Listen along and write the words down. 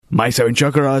My Seven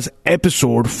Chakras,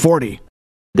 episode 40.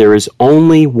 There is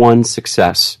only one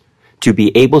success: to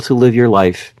be able to live your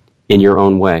life in your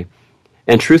own way.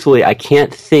 And truthfully, I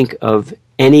can't think of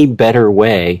any better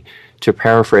way to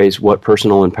paraphrase what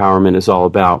personal empowerment is all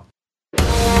about.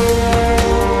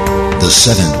 The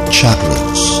seven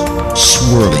chakras,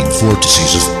 swirling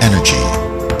vortices of energy,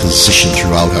 positioned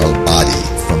throughout our body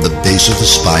from the base of the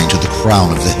spine to the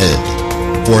crown of the head.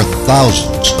 For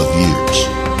thousands of years,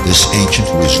 this ancient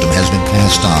wisdom has been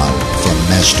passed on from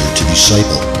master to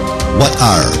disciple. What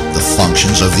are the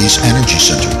functions of these energy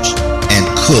centers? And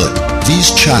could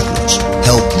these chakras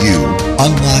help you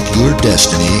unlock your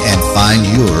destiny and find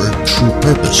your true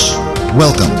purpose?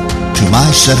 Welcome to My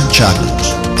Seven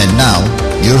Chakras. And now,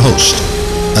 your host,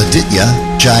 Aditya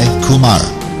Jai Kumar.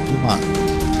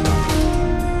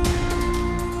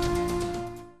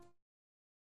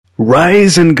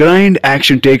 Rise and grind,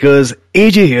 action takers.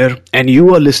 AJ here, and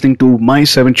you are listening to My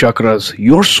Seven Chakras,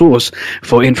 your source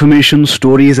for information,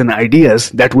 stories, and ideas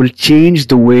that will change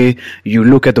the way you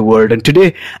look at the world. And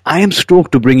today, I am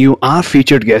stoked to bring you our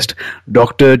featured guest,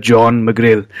 Dr. John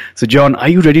McGrail. So, John, are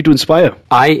you ready to inspire?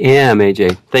 I am,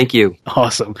 AJ. Thank you.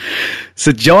 Awesome.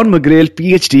 So, John McGrail,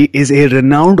 PhD, is a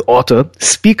renowned author,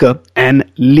 speaker, and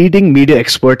leading media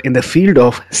expert in the field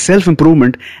of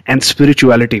self-improvement and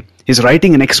spirituality. His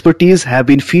writing and expertise have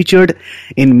been featured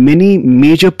in many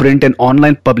major print and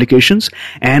online publications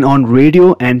and on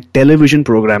radio and television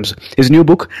programs. His new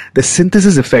book, The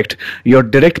Synthesis Effect, Your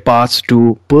Direct Paths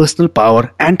to Personal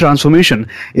Power and Transformation,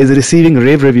 is receiving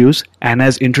rave reviews and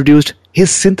has introduced his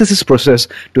synthesis process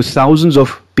to thousands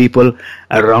of people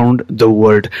around the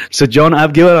world. So, John,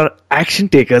 I've given our action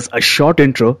takers a short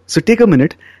intro, so take a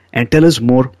minute and tell us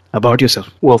more about yourself.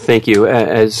 Well, thank you.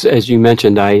 As you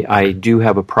mentioned, I do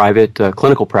have a private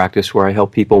clinical practice where I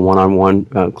help people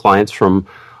one-on-one, clients from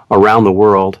around the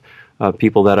world,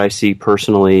 people that I see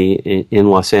personally in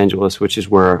Los Angeles, which is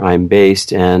where I'm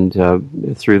based, and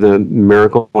through the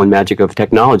miracle and magic of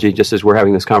technology, just as we're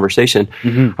having this conversation,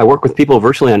 I work with people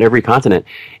virtually on every continent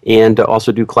and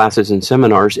also do classes and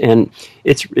seminars, and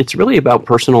it's really about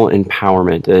personal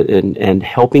empowerment and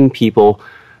helping people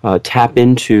tap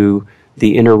into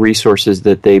the inner resources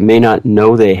that they may not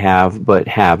know they have, but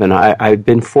have. And I've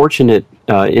been fortunate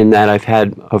in that I've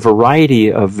had a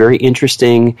variety of very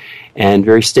interesting and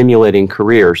very stimulating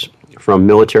careers, from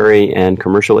military and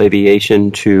commercial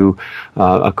aviation to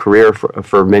a career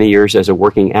for many years as a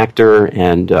working actor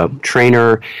and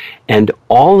trainer. And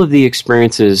all of the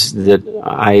experiences that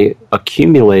I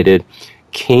accumulated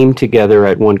came together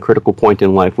at one critical point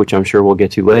in life, which I'm sure we'll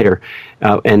get to later,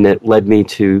 and that led me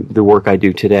to the work I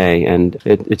do today. And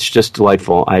it's just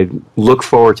delightful. I look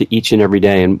forward to each and every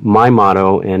day. And my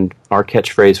motto and our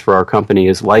catchphrase for our company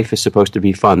is life is supposed to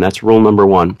be fun. That's rule number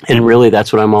one. And really,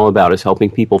 that's what I'm all about, is helping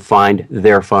people find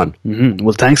their fun.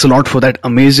 Well, thanks a lot for that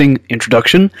amazing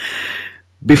introduction.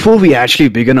 Before we actually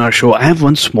begin our show, I have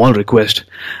one small request.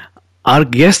 Our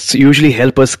guests usually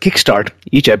help us kickstart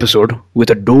each episode with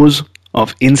a dose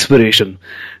of inspiration.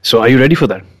 So are you ready for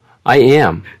that? I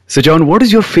am. So, John, what is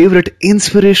your favorite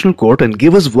inspirational quote, and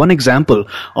give us one example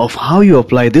of how you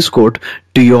apply this quote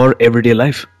to your everyday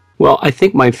life? Well, I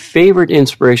think my favorite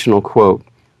inspirational quote,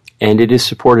 and it is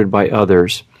supported by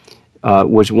others,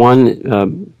 was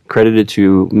one credited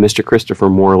to Mr. Christopher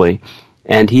Morley.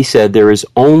 And he said, "There is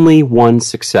only one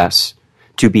success: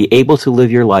 to be able to live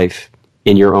your life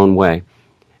in your own way."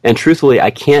 And truthfully,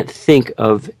 I can't think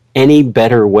of any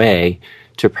better way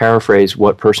to paraphrase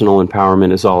what personal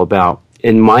empowerment is all about.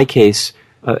 In my case,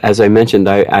 as I mentioned,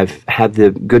 I've had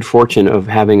the good fortune of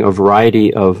having a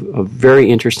variety of very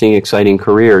interesting, exciting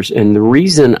careers. And the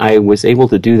reason I was able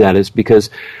to do that is because,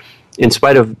 in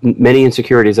spite of many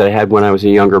insecurities that I had when I was a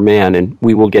younger man, and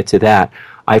we will get to that,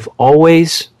 I've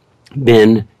always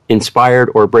been inspired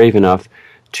or brave enough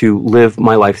to live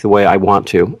my life the way I want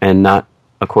to, and not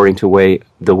according to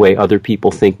the way other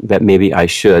people think that maybe I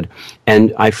should.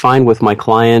 And I find with my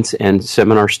clients and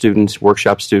seminar students,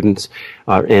 workshop students,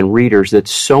 and readers that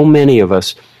so many of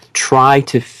us try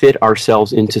to fit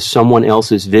ourselves into someone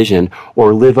else's vision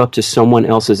or live up to someone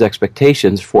else's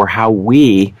expectations for how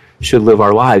we should live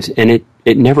our lives. And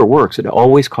it never works. It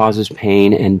always causes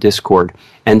pain and discord.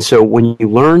 And so when you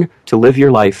learn to live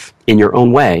your life in your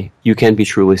own way, you can be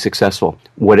truly successful,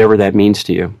 whatever that means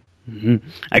to you.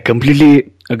 I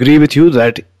completely agree with you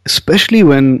that, especially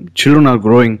when children are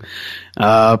growing,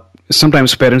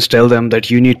 sometimes parents tell them that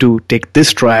you need to take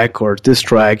this track or this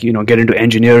track, get into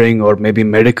engineering or maybe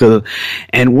medical.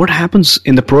 And what happens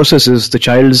in the process is the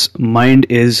child's mind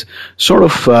is sort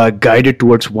of guided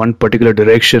towards one particular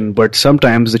direction, but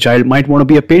sometimes the child might want to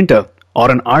be a painter or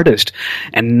an artist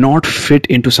and not fit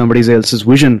into somebody else's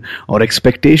vision or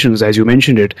expectations, as you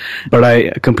mentioned it. But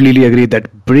I completely agree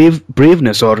that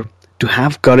braveness or to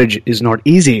have courage is not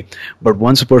easy, but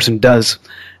once a person does,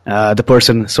 the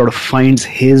person sort of finds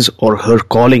his or her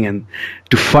calling. And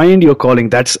to find your calling,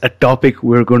 that's a topic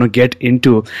we're going to get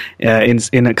into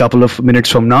in a couple of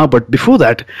minutes from now. But before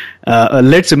that,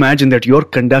 let's imagine that you're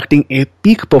conducting a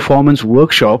peak performance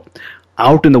workshop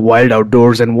out in the wild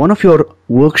outdoors, and one of your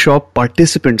workshop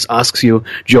participants asks you,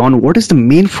 John, what is the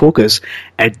main focus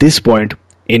at this point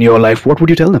in your life? What would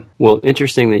you tell them? Well,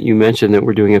 interesting that you mentioned that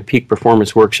we're doing a peak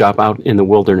performance workshop out in the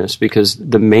wilderness, because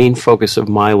the main focus of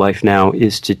my life now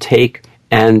is to take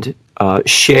and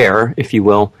share, if you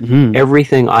will,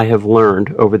 everything I have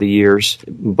learned over the years,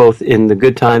 both in the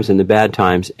good times and the bad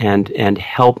times, and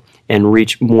help and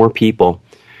reach more people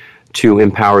to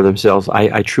empower themselves.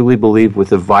 I truly believe with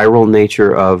the viral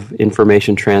nature of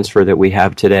information transfer that we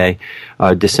have today,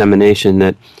 dissemination,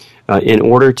 that in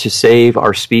order to save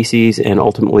our species and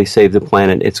ultimately save the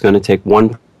planet, it's going to take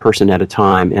one person at a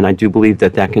time, and I do believe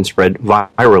that can spread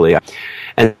virally.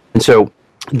 And so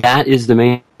that is the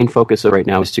main focus of right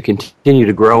now, is to continue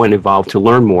to grow and evolve, to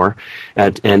learn more,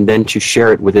 and then to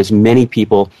share it with as many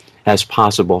people as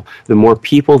possible. The more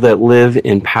people that live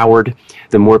empowered,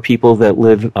 the more people that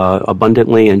live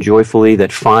abundantly and joyfully,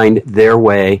 that find their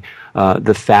way,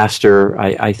 the faster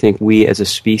I think we as a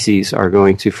species are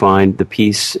going to find the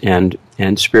peace and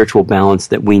spiritual balance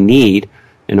that we need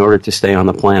in order to stay on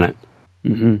the planet.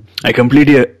 I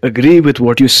completely agree with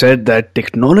what you said, that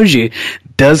technology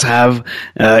does have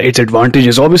its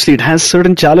advantages. Obviously, it has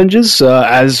certain challenges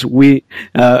as we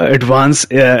advance,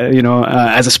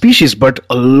 as a species, but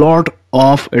a lot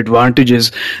of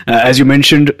advantages. As you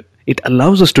mentioned, it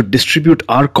allows us to distribute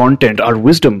our content, our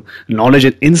wisdom, knowledge,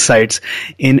 and insights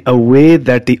in a way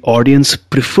that the audience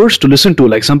prefers to listen to.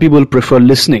 Like some people prefer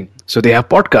listening, so they have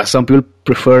podcasts. Some people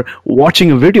prefer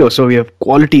watching a video, so we have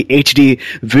quality HD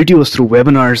videos through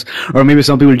webinars, or maybe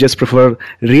some people just prefer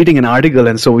reading an article,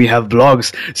 and so we have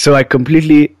blogs. So I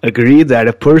completely agree that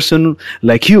a person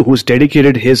like you, who's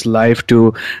dedicated his life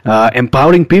to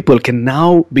empowering people, can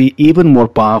now be even more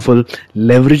powerful,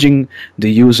 leveraging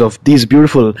the use of these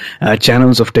beautiful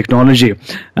channels of technology.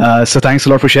 So thanks a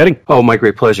lot for sharing. Oh, my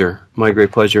great pleasure. My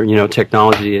great pleasure.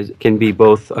 Technology can be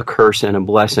both a curse and a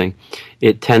blessing.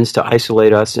 It tends to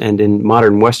isolate us, and in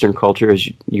modern Western culture, as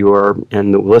you are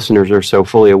and the listeners are so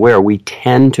fully aware, we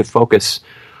tend to focus,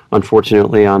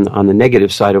 unfortunately, on the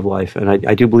negative side of life. And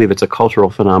I do believe it's a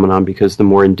cultural phenomenon, because the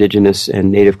more indigenous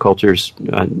and native cultures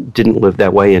didn't live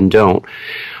that way and don't.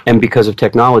 And because of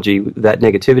technology, that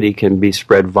negativity can be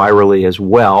spread virally as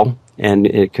well, and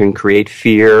it can create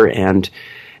fear and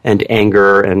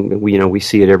anger, and we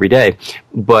see it every day.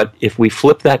 But if we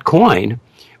flip that coin,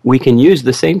 we can use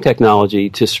the same technology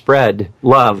to spread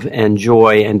love and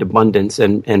joy and abundance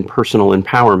and personal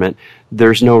empowerment.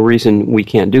 There's no reason we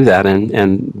can't do that,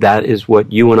 and that is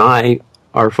what you and I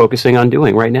are focusing on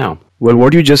doing right now. Well,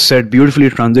 what you just said beautifully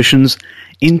transitions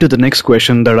into the next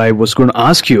question that I was going to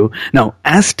ask you. Now,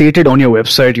 as stated on your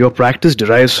website, your practice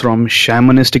derives from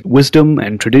shamanistic wisdom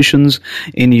and traditions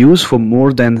in use for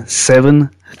more than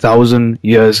 7,000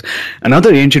 years.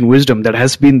 Another ancient wisdom that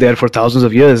has been there for thousands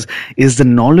of years is the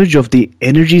knowledge of the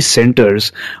energy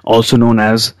centers, also known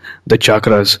as the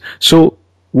chakras. So,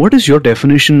 what is your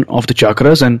definition of the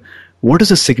chakras, and what is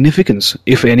the significance,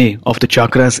 if any, of the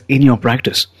chakras in your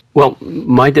practice? Well,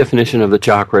 my definition of the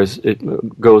chakras, it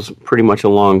goes pretty much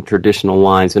along traditional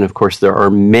lines, and of course there are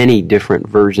many different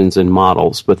versions and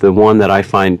models, but the one that I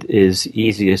find is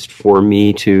easiest for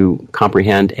me to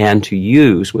comprehend and to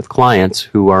use with clients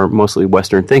who are mostly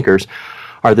Western thinkers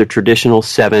are the traditional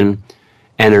 7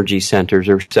 energy centers,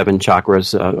 or 7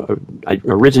 chakras,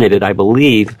 originated, I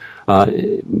believe, by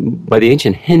the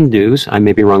ancient Hindus. I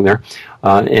may be wrong there.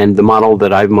 And the model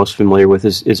that I'm most familiar with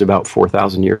is about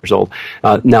 4,000 years old.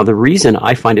 Now, the reason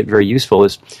I find it very useful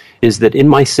is that in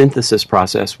my synthesis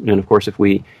process, and of course, if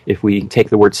we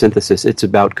take the word synthesis, it's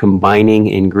about combining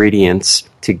ingredients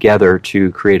together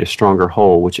to create a stronger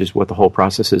whole, which is what the whole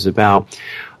process is about.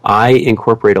 I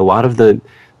incorporate a lot of the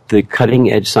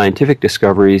cutting-edge scientific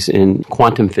discoveries in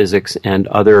quantum physics and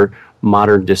other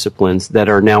modern disciplines that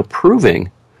are now proving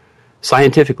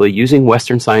scientifically, using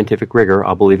Western scientific rigor,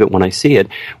 I'll believe it when I see it,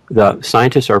 the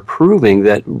scientists are proving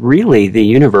that really the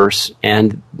universe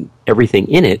and everything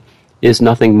in it is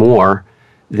nothing more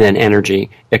than energy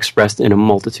expressed in a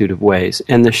multitude of ways.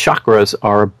 And the chakras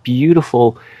are a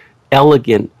beautiful,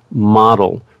 elegant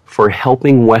model for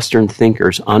helping Western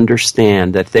thinkers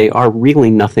understand that they are really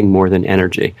nothing more than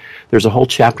energy. There's a whole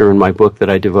chapter in my book that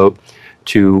I devote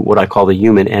to what I call the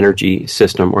human energy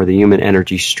system or the human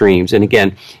energy streams. And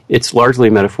again, it's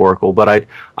largely metaphorical, but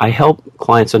I help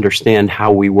clients understand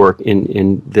how we work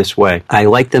in this way. I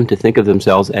like them to think of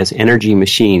themselves as energy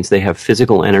machines. They have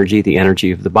physical energy, the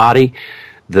energy of the body,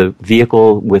 the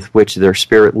vehicle with which their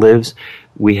spirit lives.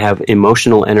 We have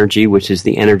emotional energy, which is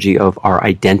the energy of our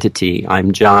identity.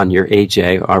 I'm John, you're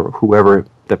AJ, or whoever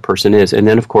the person is. And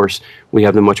then, of course, we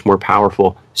have the much more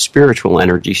powerful spiritual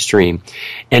energy stream.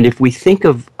 And if we think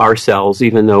of ourselves,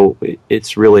 even though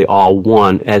it's really all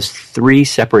one, as three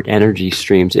separate energy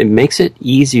streams, it makes it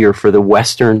easier for the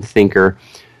Western thinker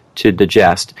to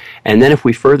digest. And then if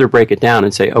we further break it down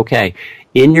and say, okay,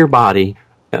 in your body,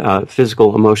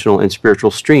 physical, emotional, and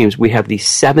spiritual streams, we have these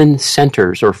 7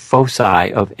 centers or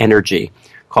foci of energy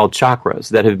called chakras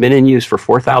that have been in use for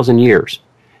 4,000 years.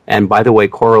 And by the way,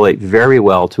 correlate very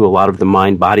well to a lot of the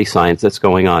mind-body science that's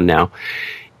going on now.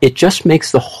 It just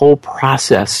makes the whole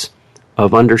process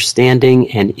of understanding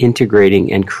and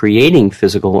integrating and creating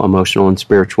physical, emotional, and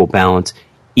spiritual balance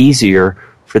easier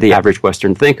for the average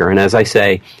Western thinker. And as I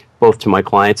say, both to my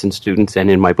clients and students and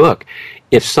in my book,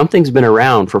 if something's been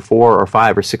around for 4 or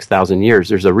 5 or 6,000 years,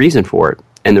 there's a reason for it.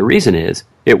 And the reason is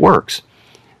it works.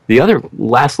 The other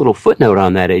last little footnote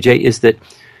on that, AJ, is that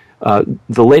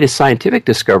the latest scientific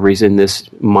discoveries in this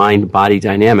mind-body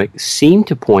dynamic seem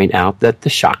to point out that the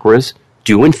chakras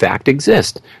do in fact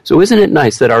exist. So isn't it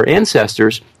nice that our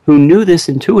ancestors, who knew this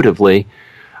intuitively,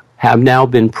 have now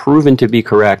been proven to be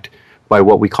correct by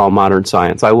what we call modern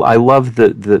science? I love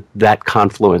that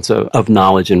confluence of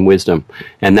knowledge and wisdom,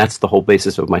 and that's the whole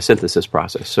basis of my synthesis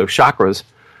process. So chakras,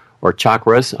 or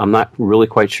chakras, I'm not really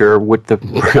quite sure what the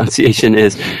pronunciation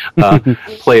is,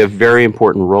 play a very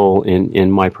important role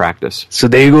in my practice. So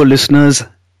there you go, listeners.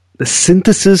 The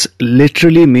synthesis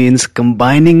literally means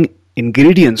combining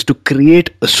ingredients to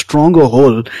create a stronger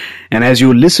whole. And as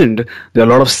you listened, there are a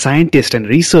lot of scientists and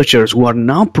researchers who are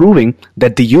now proving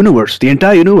that the universe, the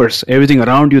entire universe, everything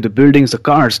around you, the buildings, the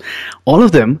cars, all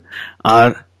of them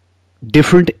are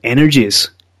different energies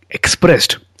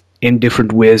expressed in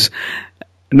different ways.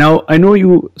 Now, I know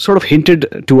you sort of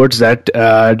hinted towards that,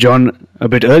 John, a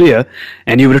bit earlier,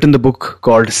 and you've written the book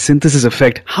called Synthesis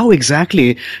Effect. How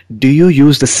exactly do you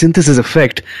use the synthesis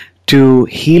effect to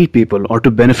heal people or to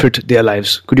benefit their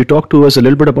lives? Could you talk to us a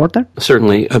little bit about that?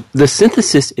 Certainly. The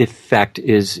synthesis effect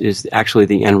is actually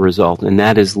the end result, and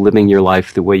that is living your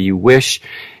life the way you wish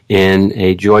in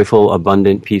a joyful,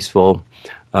 abundant, peaceful,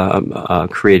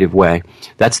 creative way.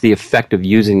 That's the effect of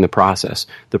using the process.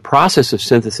 The process of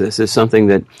synthesis is something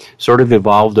that sort of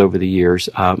evolved over the years.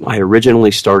 I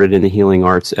originally started in the healing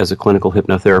arts as a clinical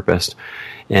hypnotherapist,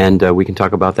 and we can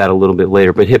talk about that a little bit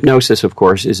later. But hypnosis, of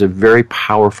course, is a very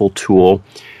powerful tool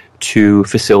to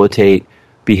facilitate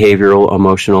behavioral,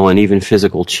 emotional, and even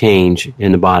physical change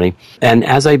in the body. And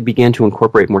as I began to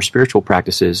incorporate more spiritual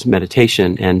practices,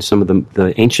 meditation, and some of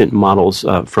the ancient models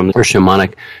from the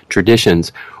shamanic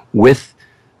traditions with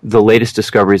the latest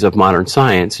discoveries of modern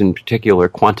science, in particular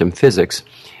quantum physics,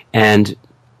 and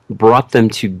brought them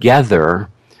together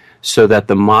so that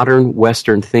the modern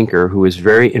Western thinker, who is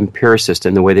very empiricist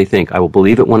in the way they think, I will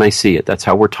believe it when I see it. That's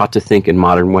how we're taught to think in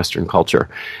modern Western culture.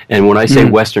 And when I say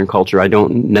Western culture, I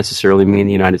don't necessarily mean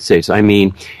the United States. I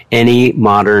mean any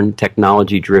modern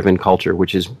technology-driven culture,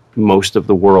 which is most of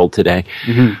the world today.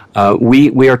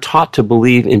 We are taught to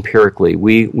believe empirically.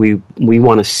 We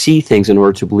want to see things in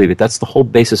order to believe it. That's the whole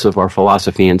basis of our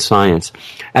philosophy and science,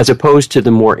 as opposed to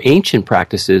the more ancient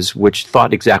practices, which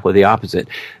thought exactly the opposite.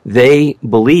 They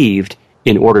believed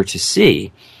in order to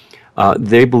see.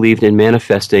 They believed in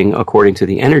manifesting according to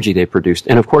the energy they produced,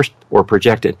 and of course, or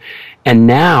projected. And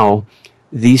now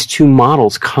these two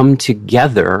models come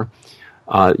together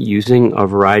using a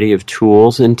variety of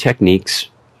tools and techniques,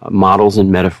 models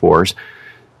and metaphors,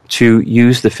 to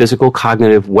use the physical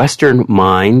cognitive Western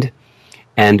mind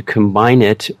and combine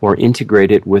it or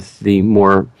integrate it with the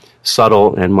more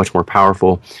subtle and much more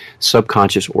powerful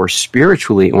subconscious or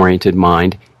spiritually oriented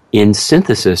mind in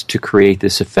synthesis to create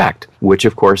this effect, which,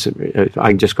 of course, if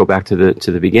I just go back to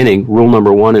the beginning, rule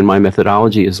number 1 in my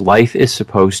methodology is life is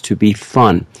supposed to be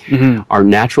fun. Our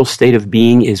natural state of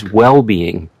being is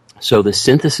well-being. So the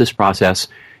synthesis process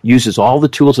uses all the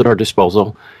tools at our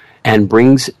disposal and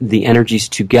brings the energies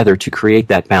together to create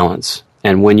that balance.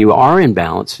 And when you are in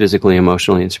balance, physically,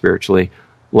 emotionally, and spiritually,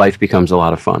 life becomes a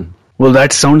lot of fun. Well,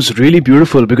 that sounds really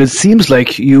beautiful, because it seems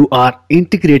like you are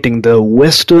integrating the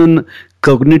Western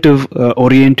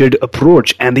cognitive-oriented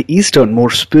approach and the Eastern,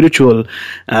 more spiritual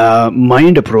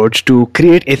mind approach to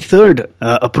create a third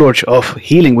approach of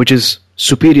healing, which is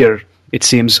superior, it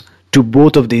seems, to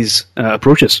both of these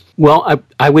approaches? Well,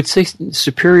 I would say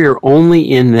superior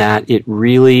only in that it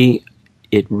really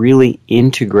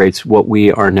integrates what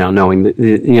we are now knowing.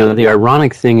 The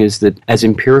ironic thing is that as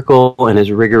empirical and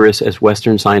as rigorous as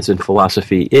Western science and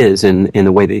philosophy is in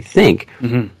the way they think,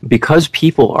 because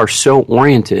people are so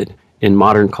oriented in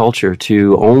modern culture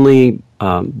to only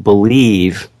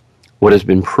believe what has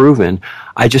been proven,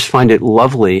 I just find it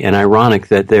lovely and ironic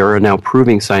that they are now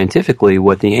proving scientifically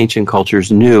what the ancient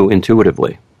cultures knew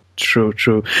intuitively. True.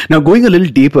 Now, going a little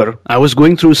deeper, I was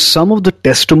going through some of the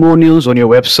testimonials on your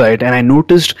website and I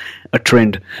noticed a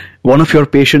trend. One of your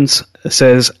patients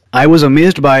says, I was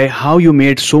amazed by how you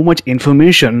made so much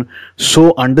information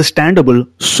so understandable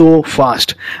so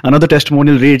fast. Another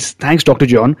testimonial reads, thanks, Dr.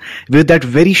 John. With that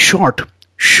very short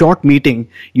meeting,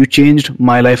 you changed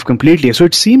my life completely. So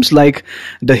it seems like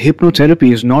the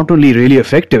hypnotherapy is not only really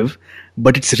effective,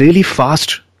 but it's really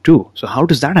fast too. So how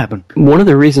does that happen? One of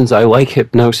the reasons I like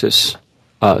hypnosis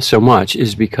so much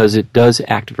is because it does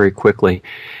act very quickly.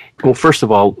 Well, first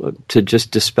of all, to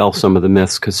just dispel some of the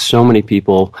myths, because so many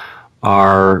people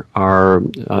have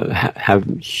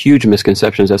huge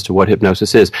misconceptions as to what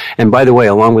hypnosis is. And by the way,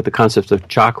 along with the concepts of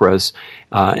chakras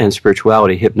and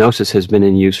spirituality, hypnosis has been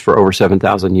in use for over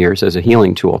 7,000 years as a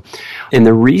healing tool. And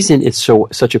the reason it's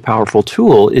such a powerful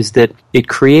tool is that it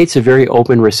creates a very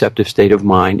open, receptive state of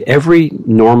mind. Every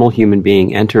normal human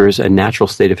being enters a natural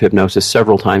state of hypnosis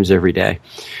several times every day.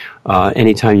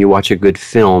 Anytime you watch a good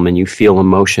film and you feel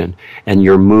emotion and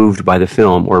you're moved by the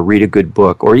film, or read a good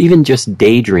book, or even just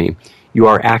daydream, you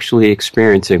are actually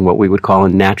experiencing what we would call a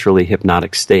naturally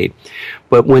hypnotic state.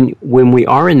 But when we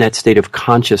are in that state of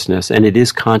consciousness, and it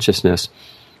is consciousness,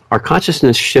 our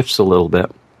consciousness shifts a little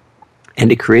bit,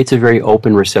 and it creates a very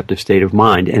open, receptive state of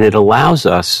mind, and it allows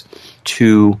us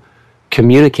to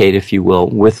communicate, if you will,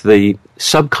 with the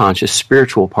subconscious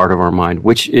spiritual part of our mind,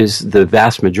 which is the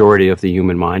vast majority of the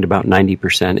human mind. About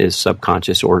 90% is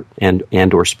subconscious or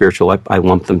spiritual. I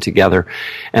lump them together.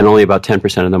 And only about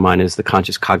 10% of the mind is the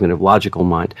conscious cognitive logical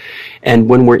mind. And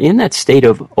when we're in that state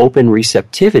of open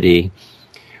receptivity,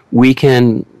 we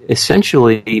can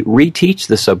essentially reteach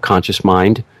the subconscious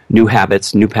mind new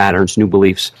habits, new patterns, new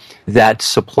beliefs that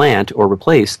supplant or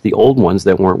replace the old ones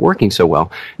that weren't working so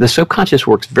well. The subconscious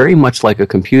works very much like a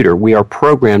computer. We are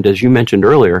programmed, as you mentioned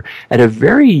earlier, at a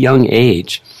very young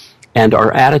age. And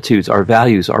our attitudes, our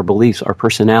values, our beliefs, our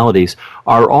personalities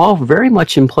are all very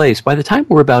much in place by the time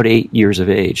we're about 8 years of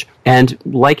age. And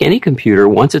like any computer,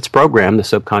 once it's programmed, the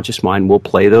subconscious mind will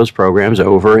play those programs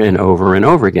over and over and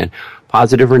over again.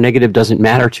 Positive or negative doesn't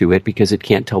matter to it because it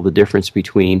can't tell the difference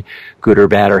between good or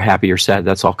bad or happy or sad.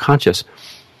 That's all conscious.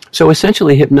 So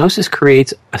essentially, hypnosis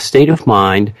creates a state of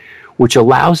mind which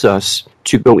allows us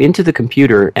to go into the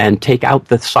computer and take out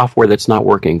the software that's not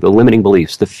working, the limiting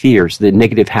beliefs, the fears, the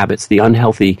negative habits, the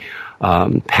unhealthy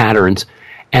patterns,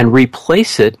 and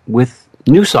replace it with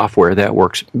new software that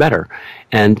works better.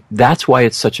 And that's why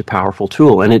it's such a powerful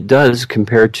tool. And it does,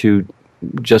 compared to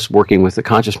just working with the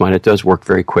conscious mind, it does work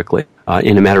very quickly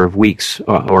in a matter of weeks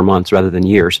or months rather than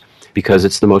years, because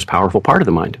it's the most powerful part of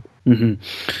the mind. Mm-hmm.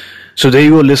 So there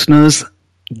you go, listeners.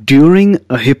 During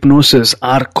a hypnosis,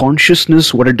 our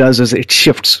consciousness, what it does is it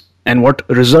shifts, and what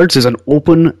results is an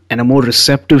open and a more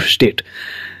receptive state.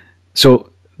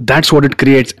 So that's what it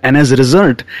creates. And as a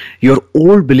result, your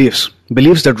old beliefs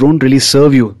that don't really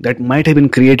serve you, that might have been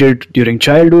created during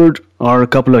childhood or a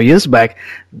couple of years back,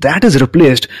 that is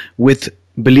replaced with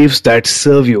beliefs that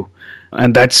serve you.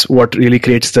 And that's what really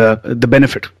creates the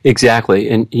benefit. Exactly.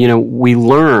 And, we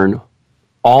learn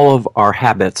all of our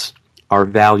habits, our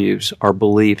values, our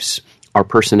beliefs, our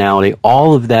personality,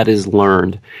 all of that is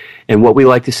learned. And what we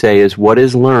like to say is what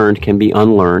is learned can be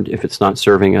unlearned if it's not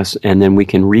serving us, and then we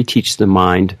can reteach the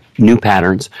mind new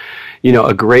patterns.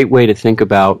 A great way to think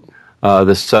about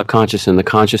the subconscious and the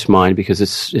conscious mind, because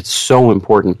it's so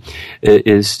important,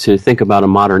 is to think about a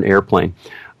modern airplane.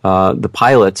 The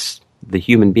pilots, the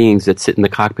human beings that sit in the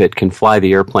cockpit, can fly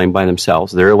the airplane by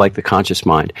themselves. They're like the conscious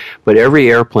mind. But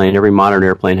every modern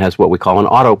airplane has what we call an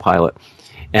autopilot.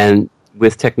 And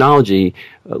with technology,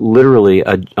 literally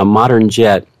a modern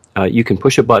jet, you can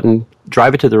push a button,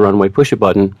 drive it to the runway, push a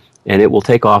button, and it will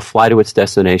take off, fly to its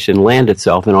destination, land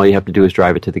itself, and all you have to do is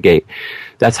drive it to the gate.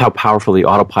 That's how powerful the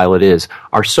autopilot is.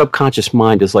 Our subconscious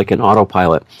mind is like an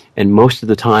autopilot, And most of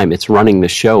the time, it's running the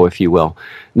show, if you will.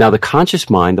 Now, the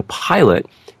conscious mind, the pilot,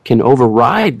 can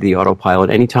override the autopilot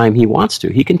anytime he wants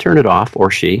to. He can turn it off, or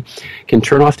she can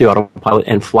turn off the autopilot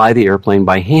and fly the airplane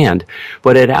by hand.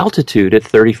 But at altitude, at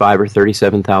 35 or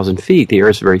 37,000 feet, the air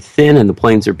is very thin and the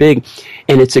planes are big,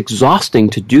 and it's exhausting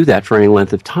to do that for any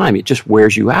length of time. It just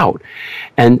wears you out.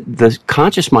 And the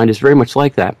conscious mind is very much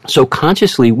like that. So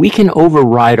consciously, we can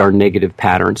override our negative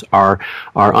patterns, our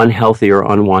unhealthy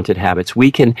or unwanted habits.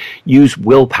 We can use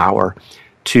willpower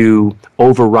to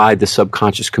override the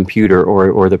subconscious computer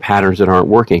or the patterns that aren't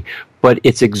working. But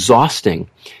it's exhausting.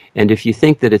 And if you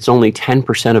think that it's only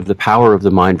 10% of the power of the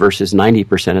mind versus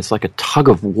 90%, it's like a tug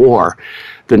of war.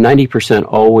 The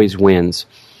 90% always wins.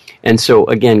 And so,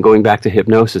 again, going back to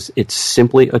hypnosis, it's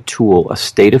simply a tool, a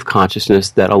state of consciousness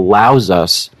that allows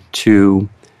us to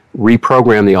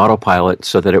reprogram the autopilot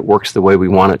so that it works the way we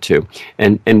want it to.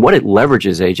 And what it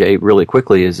leverages, AJ, really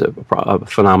quickly is a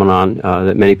phenomenon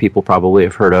that many people probably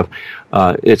have heard of.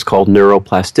 It's called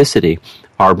neuroplasticity.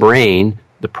 Our brain,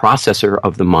 the processor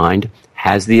of the mind,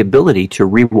 has the ability to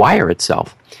rewire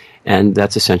itself. And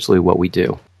that's essentially what we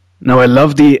do. Now, I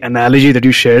love the analogy that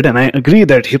you shared, and I agree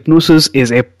that hypnosis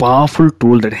is a powerful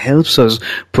tool that helps us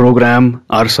program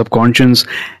our subconscious.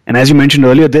 And as you mentioned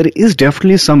earlier, there is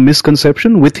definitely some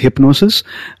misconception with hypnosis.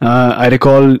 I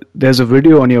recall there's a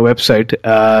video on your website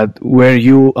where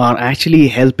you are actually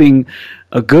helping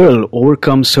a girl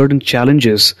overcome certain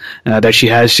challenges that she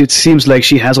has. It seems like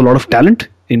she has a lot of talent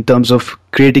in terms of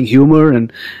creating humor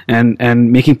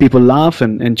and making people laugh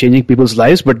and changing people's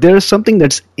lives, but there is something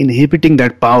that's inhibiting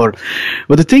that power.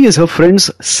 But the thing is, her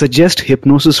friends suggest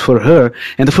hypnosis for her,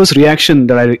 and the first reaction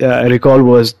that I recall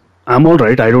was, "I'm all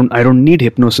right. I don't need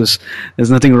hypnosis.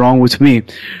 There's nothing wrong with me."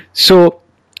 So,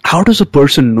 how does a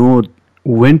person know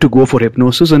when to go for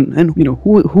hypnosis, and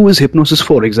who is hypnosis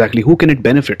for exactly? Who can it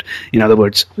benefit, in other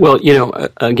words? Well,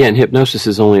 again, hypnosis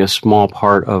is only a small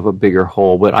part of a bigger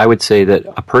whole, but I would say that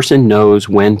a person knows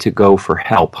when to go for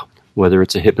help, whether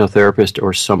it's a hypnotherapist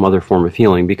or some other form of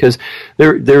healing, because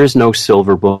there is no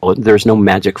silver bullet, there's no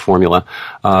magic formula.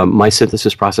 My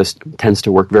synthesis process tends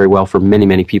to work very well for many,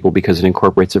 many people because it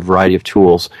incorporates a variety of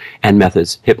tools and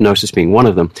methods, hypnosis being one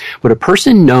of them. But a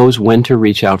person knows when to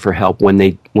reach out for help when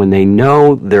they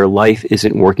know their life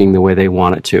isn't working the way they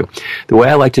want it to. The way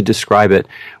I like to describe it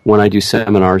when I do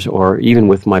seminars or even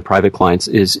with my private clients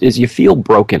is you feel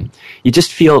broken. You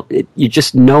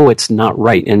just know it's not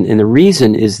right. And the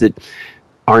reason is that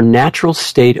our natural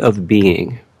state of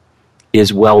being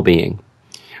is well-being.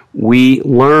 We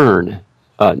learn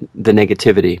the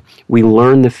negativity. We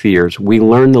learn the fears. We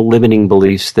learn the limiting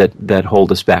beliefs that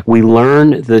hold us back. We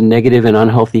learn the negative and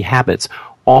unhealthy habits.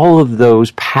 All of those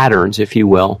patterns, if you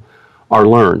will, are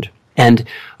learned. And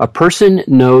a person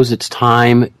knows it's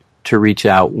time to reach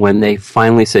out when they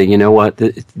finally say, you know what,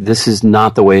 this is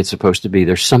not the way it's supposed to be.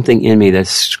 There's something in me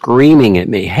that's screaming at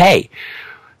me, hey,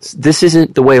 this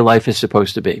isn't the way life is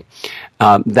supposed to be.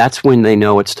 That's when they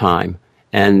know it's time.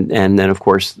 And then, of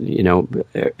course,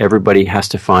 everybody has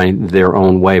to find their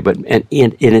own way. And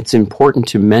it's important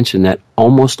to mention that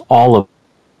almost all of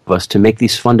us, to make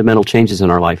these fundamental changes in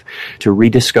our life, to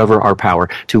rediscover our power,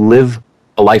 to live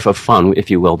a life of fun, if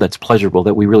you will, that's pleasurable,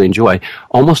 that we really enjoy,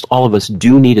 almost all of us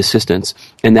do need assistance,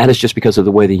 and that is just because of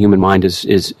the way the human mind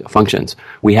is functions.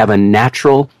 We have a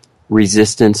natural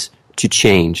resistance to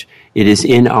change. It is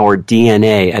in our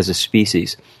DNA as a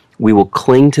species. We will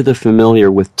cling to the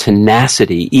familiar with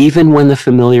tenacity, even when the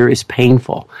familiar is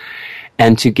painful.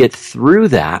 And to get through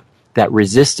that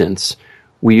resistance,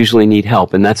 we usually need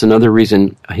help. And that's another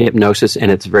reason hypnosis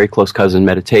and its very close cousin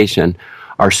meditation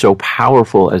are so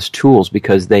powerful as tools,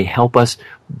 because they help us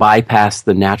bypass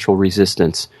the natural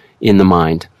resistance in the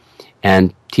mind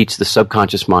and teach the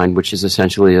subconscious mind, which is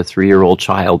essentially a 3-year-old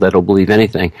child that'll believe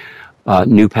anything,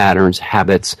 new patterns,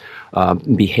 habits,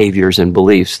 behaviors, and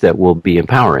beliefs that will be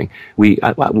empowering.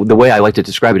 The way I like to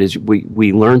describe it is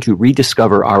we learn to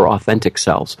rediscover our authentic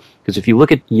selves. Because if you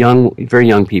look at very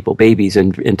young people, babies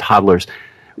and toddlers,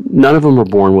 none of them are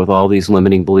born with all these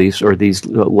limiting beliefs or these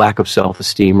lack of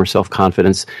self-esteem or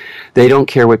self-confidence. They don't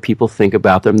care what people think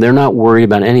about them. They're not worried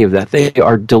about any of that. They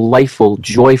are delightful,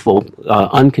 joyful,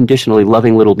 unconditionally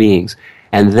loving little beings.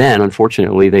 And then,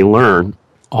 unfortunately, they learn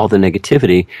all the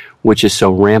negativity, which is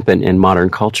so rampant in modern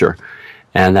culture.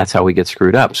 And that's how we get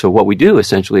screwed up. So what we do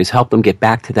essentially is help them get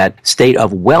back to that state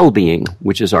of well-being,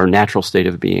 which is our natural state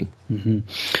of being. Mm-hmm.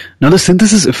 Now, the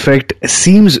synthesis effect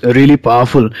seems really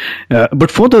powerful, but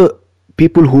for the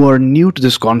people who are new to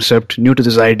this concept, new to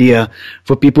this idea,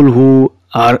 for people who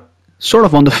are sort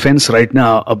of on the fence right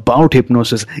now about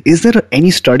hypnosis, is there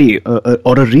any study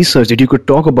or a research that you could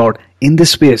talk about in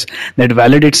this space that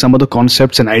validates some of the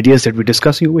concepts and ideas that we're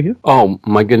discussing over here? Oh,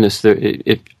 my goodness.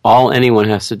 All anyone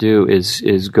has to do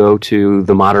is go to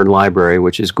the modern library,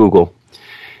 which is Google,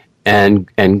 and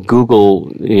Google,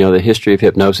 the history of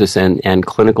hypnosis and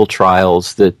clinical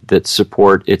trials that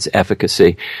support its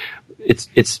efficacy.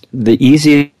 It's the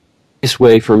easiest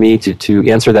way for me to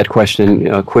answer that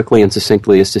question quickly and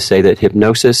succinctly is to say that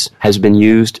hypnosis has been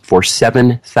used for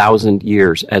 7,000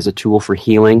 years as a tool for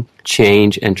healing,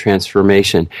 change, and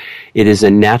transformation. It is a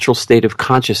natural state of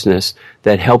consciousness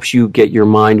that helps you get your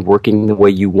mind working the way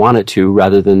you want it to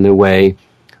rather than the way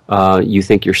you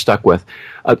think you're stuck with.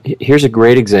 Here's a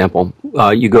great example.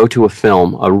 You go to a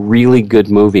film, a really good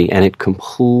movie, and it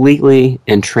completely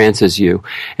entrances you.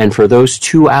 And for those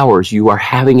 2 hours, you are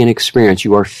having an experience.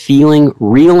 You are feeling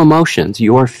real emotions.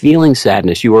 You are feeling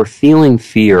sadness. You are feeling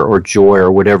fear or joy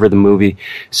or whatever the movie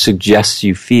suggests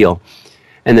you feel.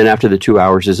 And then after the 2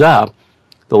 hours is up,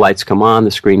 the lights come on,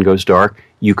 the screen goes dark,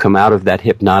 you come out of that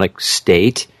hypnotic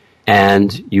state,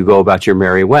 and you go about your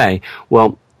merry way.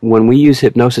 Well, when we use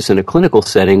hypnosis in a clinical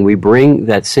setting, we bring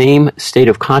that same state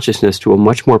of consciousness to a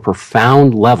much more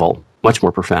profound level, much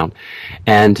more profound.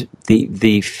 And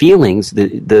the feelings,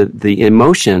 the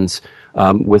emotions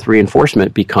with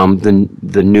reinforcement become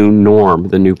the new norm,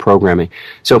 the new programming.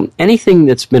 So anything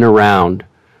that's been around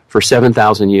for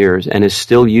 7,000 years and is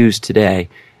still used today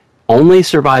only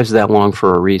survives that long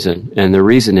for a reason, and the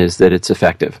reason is that it's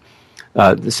effective.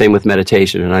 The same with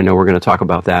meditation, and I know we're going to talk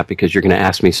about that because you're going to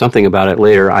ask me something about it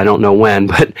later. I don't know when,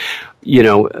 but,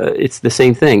 it's the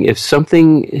same thing. If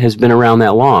something has been around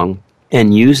that long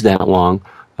and used that long,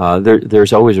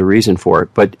 there's always a reason for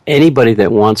it. But anybody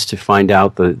that wants to find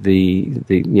out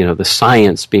the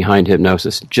science behind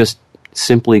hypnosis, just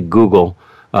simply Google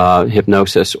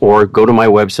hypnosis, or go to my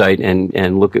website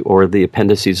and look at, or the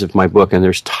appendices of my book, and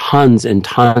there's tons and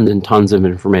tons and tons of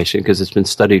information because it's been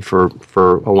studied for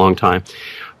a long time.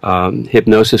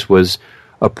 Hypnosis was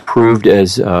approved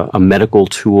as a medical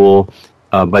tool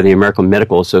by the American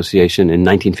Medical Association in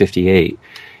 1958.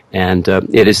 And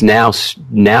it is now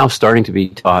starting to be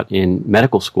taught in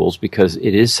medical schools because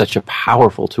it is such a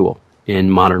powerful tool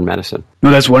in modern medicine. No,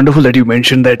 that's wonderful that you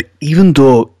mentioned that even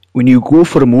though when you go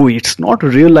for a movie, it's not a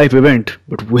real life event,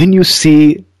 but when you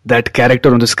see that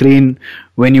character on the screen,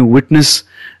 when you witness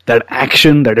that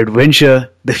action, that adventure,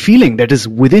 the feeling that is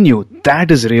within you, that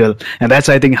is real. And that's,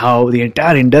 I think, how the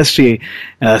entire industry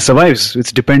survives.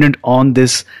 It's dependent on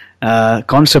this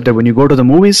concept that when you go to the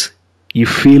movies, you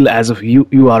feel as if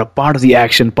you are a part of the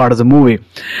action, part of the movie.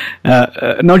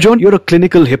 Now, John, you're a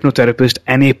clinical hypnotherapist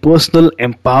and a personal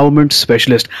empowerment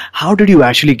specialist. How did you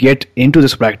actually get into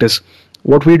this practice?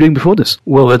 What were you doing before this?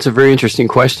 Well, that's a very interesting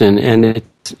question, and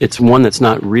it's one that's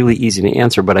not really easy to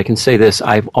answer, but I can say this.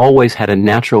 I've always had a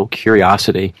natural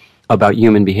curiosity about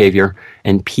human behavior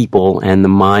and people and the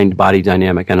mind-body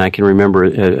dynamic, and I can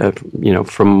remember,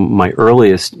 from my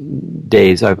earliest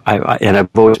days, I've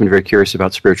always been very curious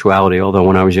about spirituality, although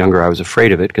when I was younger I was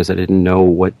afraid of it because I didn't know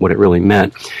what it really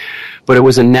meant. But it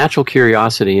was a natural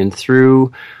curiosity, and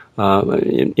through,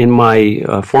 in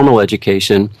my formal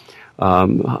education,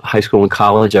 high school and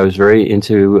college, I was very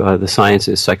into the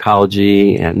sciences,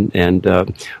 psychology and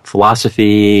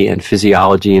philosophy and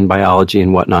physiology and biology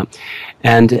and whatnot.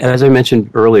 And as I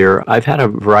mentioned earlier, I've had a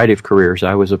variety of careers.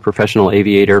 I was a professional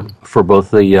aviator for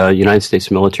both the United States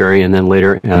military and then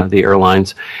later the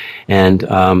airlines. And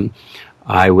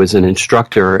I was an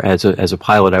instructor as a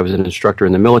pilot. I was an instructor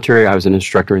in the military. I was an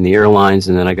instructor in the airlines.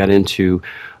 And then I got into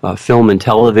film and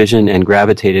television and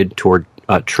gravitated toward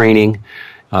training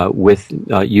with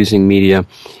using media.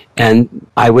 And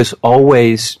I was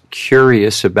always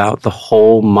curious about the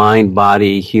whole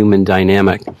mind-body human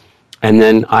dynamic. And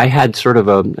then I had sort of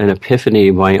an epiphany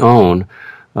of my own,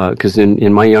 because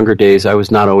in my younger days, I was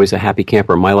not always a happy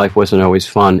camper. My life wasn't always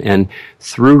fun. And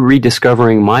through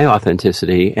rediscovering my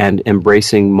authenticity and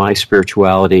embracing my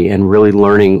spirituality and really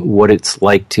learning what it's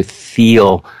like to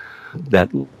feel that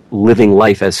living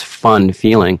life as fun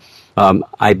feeling,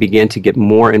 I began to get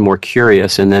more and more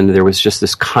curious, and then there was just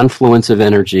this confluence of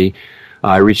energy.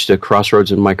 I reached a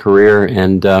crossroads in my career,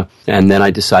 and then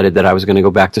I decided that I was going to go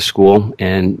back to school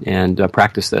and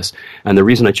practice this. And the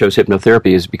reason I chose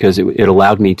hypnotherapy is because it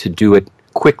allowed me to do it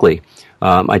quickly.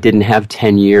 I didn't have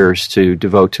 10 years to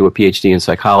devote to a PhD in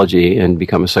psychology and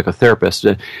become a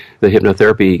psychotherapist. The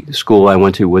hypnotherapy school I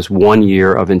went to was 1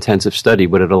 year of intensive study,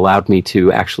 but it allowed me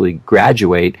to actually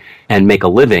graduate and make a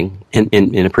living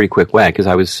in a pretty quick way, because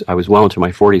I was well into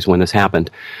my 40s when this happened.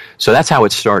 So that's how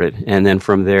it started. And then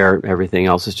from there, everything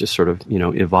else has just sort of,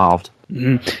 evolved.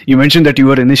 You mentioned that you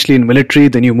were initially in military,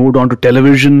 then you moved on to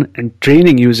television and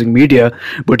training using media,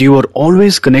 but you were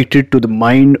always connected to the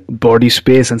mind, body,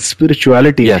 space, and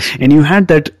spirituality. Yes. And you had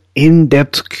that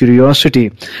in-depth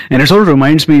curiosity. And it sort of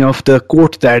reminds me of the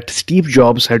quote that Steve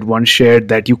Jobs had once shared,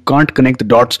 that you can't connect the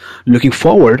dots looking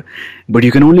forward, but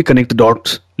you can only connect the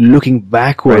dots looking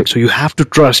backward. Right. So you have to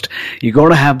trust. You got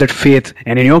to have that faith,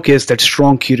 and in your case, that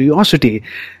strong curiosity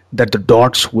that the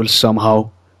dots will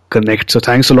somehow connect. So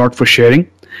thanks a lot for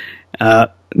sharing.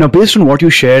 Now, based on what you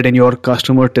shared in your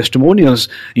customer testimonials,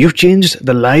 you've changed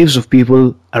the lives of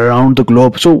people around the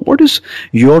globe. So what is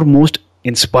your most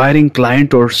inspiring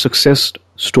client or success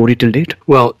story till date?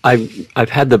 Well, I've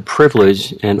had the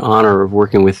privilege and honor of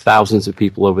working with thousands of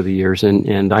people over the years,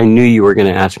 and I knew you were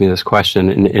going to ask me this question,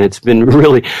 and it's been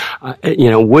really,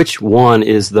 which one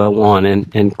is the one?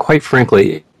 And quite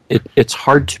frankly, it's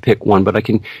hard to pick one, but I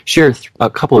can share a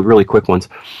couple of really quick ones.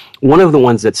 One of the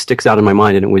ones that sticks out in my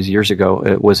mind, and it was years ago,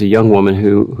 it was a young woman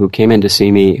who came in to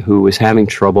see me who was having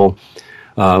trouble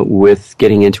with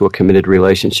getting into a committed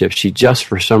relationship. She just,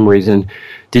 for some reason,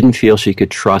 didn't feel she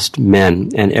could trust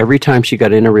men. And every time she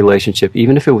got in a relationship,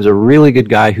 even if it was a really good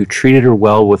guy who treated her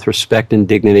well with respect and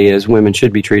dignity as women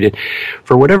should be treated,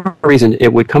 for whatever reason,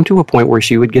 it would come to a point where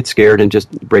she would get scared and just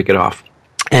break it off.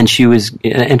 And she was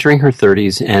entering her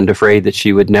 30s and afraid that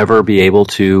she would never be able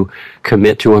to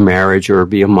commit to a marriage or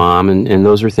be a mom, and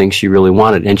those are things she really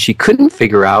wanted. And she couldn't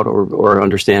figure out or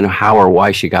understand how or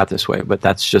why she got this way, but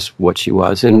that's just what she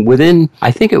was. And within,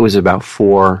 I think it was about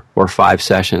 4 or 5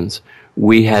 sessions,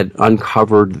 we had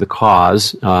uncovered the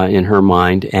cause in her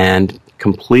mind and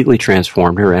completely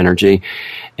transformed her energy.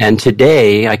 And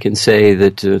today, I can say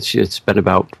that it's been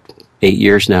about 8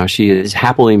 years now. She is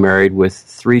happily married with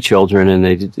 3 children, and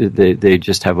they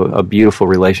just have a beautiful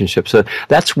relationship. So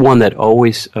that's one that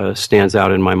always stands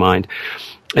out in my mind.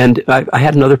 And I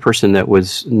had another person that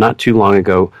was not too long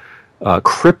ago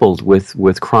crippled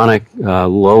with chronic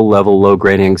low-level,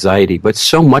 low-grade anxiety, but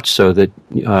so much so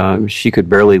that she could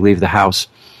barely leave the house,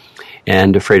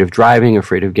 and afraid of driving,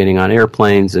 afraid of getting on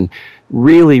airplanes, and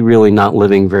really, really not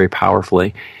living very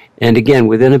powerfully. And again,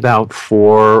 within about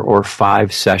 4 or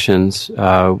 5 sessions,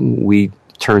 we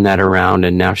turned that around,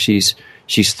 and now she's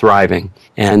thriving.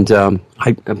 And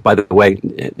by the way,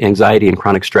 anxiety and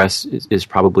chronic stress is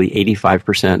probably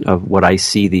 85% of what I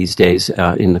see these days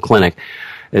in the clinic.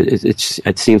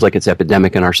 It seems like it's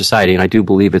epidemic in our society, and I do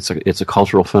believe it's a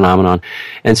cultural phenomenon.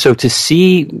 And so to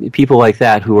see people like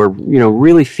that who are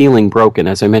really feeling broken,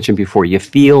 as I mentioned before, you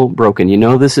feel broken. You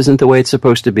know this isn't the way it's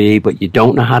supposed to be, but you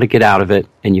don't know how to get out of it,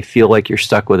 and you feel like you're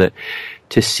stuck with it.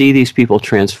 To see these people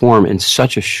transform in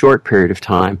such a short period of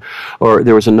time. Or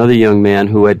there was another young man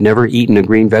who had never eaten a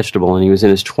green vegetable, and he was in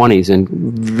his 20s and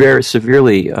very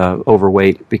severely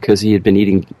overweight because he had been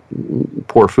eating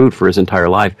poor food for his entire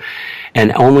life.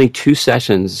 And only 2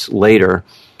 sessions later,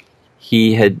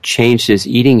 he had changed his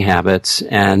eating habits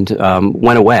and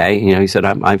went away. He said,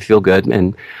 I feel good,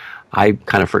 and I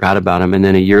kind of forgot about him. And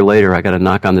then a year later, I got a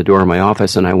knock on the door of my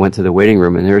office, and I went to the waiting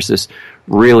room, and there's this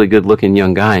really good-looking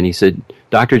young guy, and he said,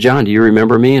 Dr. John, do you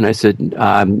remember me? And I said,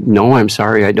 no, I'm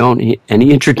sorry, I don't. And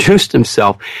he introduced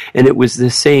himself, and it was the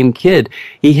same kid.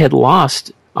 He had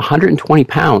lost 120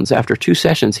 pounds. After 2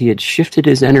 sessions, he had shifted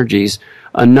his energies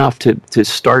enough to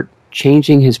start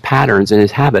changing his patterns and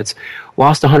his habits,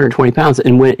 lost 120 pounds,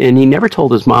 and he never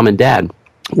told his mom and dad.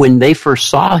 When they first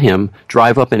saw him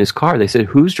drive up in his car, they said,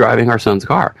 who's driving our son's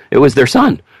car? It was their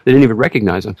son. They didn't even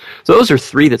recognize him. So those are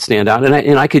 3 that stand out,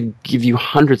 and I could give you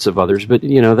hundreds of others. But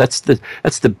that's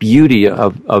the beauty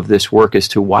of this work, is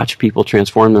to watch people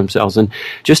transform themselves. And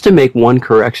just to make one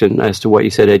correction as to what you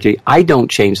said, AJ, I don't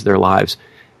change their lives;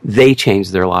 they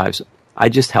change their lives. I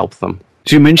just help them.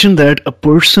 So you mentioned that a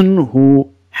person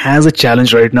who has a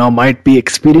challenge right now might be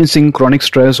experiencing chronic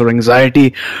stress or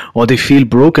anxiety, or they feel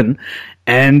broken,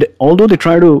 and although they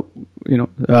try to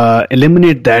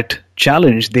eliminate that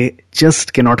challenge, they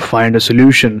just cannot find a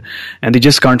solution, and they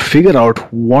just can't figure out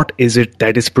what is it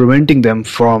that is preventing them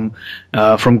from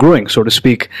growing, so to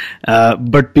speak.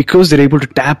 But because they're able to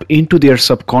tap into their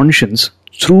subconscious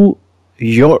through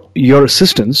your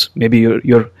assistance, maybe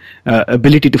your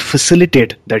ability to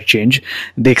facilitate that change,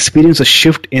 they experience a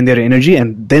shift in their energy,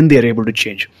 and then they are able to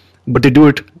change. But they do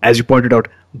it, as you pointed out,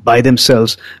 by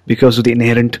themselves because of the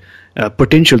inherent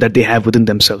potential that they have within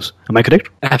themselves. Am I correct?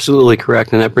 Absolutely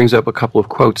correct. And that brings up a couple of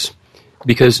quotes.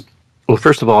 Because, well,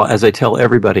 first of all, as I tell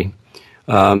everybody,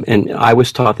 and I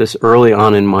was taught this early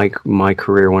on in my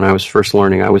career when I was first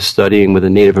learning, I was studying with a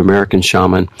Native American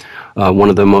shaman one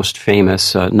of the most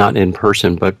famous, not in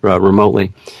person, but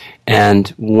remotely. And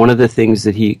one of the things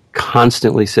that he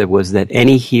constantly said was that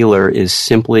any healer is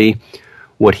simply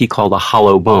what he called a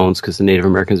hollow bones, because the Native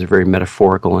Americans are very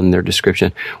metaphorical in their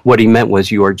description. What he meant was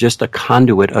you are just a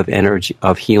conduit of energy,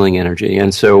 of healing energy.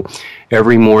 And so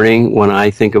every morning when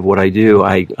I think of what I do,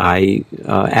 I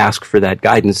ask for that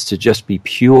guidance to just be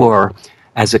pure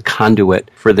as a conduit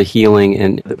for the healing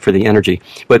and for the energy.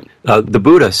 But the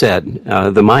Buddha said,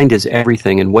 the mind is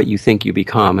everything and what you think you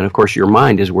become. And of course, your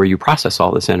mind is where you process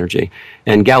all this energy.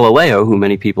 And Galileo, who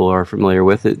many people are familiar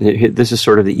with, this is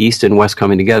sort of the East and West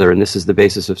coming together, and this is the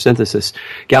basis of synthesis.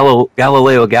 Galileo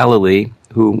Galilei,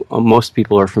 who most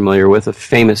people are familiar with, a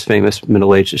famous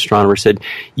middle-aged astronomer, said,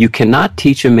 you cannot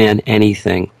teach a man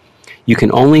anything. You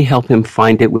can only help him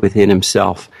find it within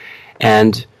himself.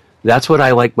 And that's what I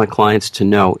like my clients to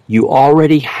know. You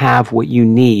already have what you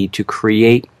need to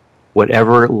create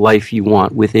whatever life you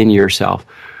want within yourself.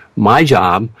 My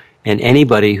job, and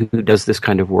anybody who does this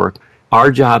kind of work,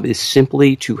 our job is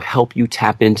simply to help you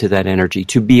tap into that energy,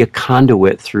 to be a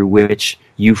conduit through which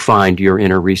you find your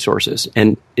inner resources.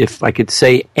 And if I could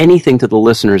say anything to the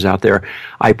listeners out there,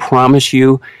 I promise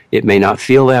you it may not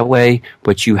feel that way,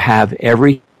 but you have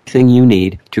everything you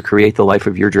need to create the life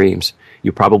of your dreams.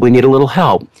 You probably need a little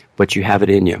help, but you have it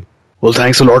in you. Well,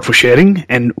 thanks a lot for sharing.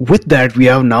 And with that, we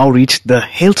have now reached the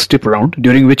health tip round,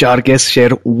 during which our guests share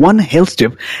one health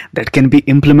tip that can be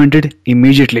implemented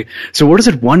immediately. So what is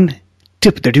that one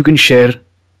tip that you can share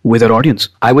with our audience?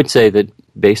 I would say that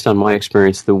based on my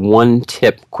experience, the one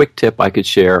quick tip I could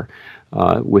share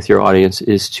with your audience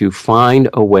is to find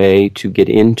a way to get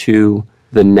into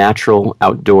the natural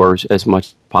outdoors as much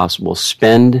as possible.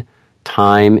 Spend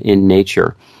time in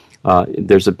nature.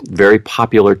 There's a very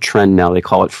popular trend now, they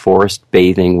call it forest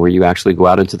bathing, where you actually go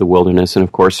out into the wilderness. And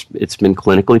of course, it's been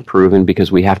clinically proven,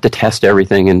 because we have to test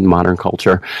everything in modern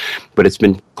culture, but it's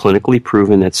been clinically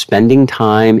proven that spending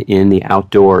time in the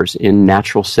outdoors, in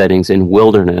natural settings, in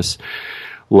wilderness,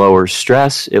 lowers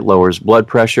stress, it lowers blood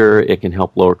pressure, it can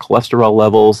help lower cholesterol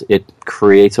levels, it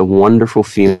creates a wonderful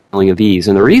feeling of ease.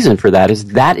 And the reason for that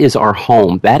is our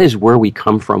home. That is where we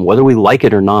come from, whether we like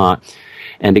it or not.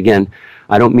 And again,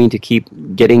 I don't mean to keep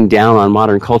getting down on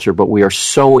modern culture, but we are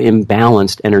so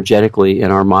imbalanced energetically in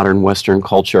our modern Western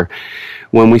culture.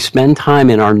 When we spend time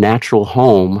in our natural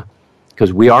home,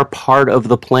 because we are part of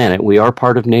the planet, we are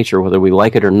part of nature, whether we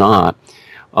like it or not,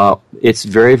 it's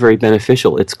very, very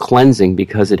beneficial. It's cleansing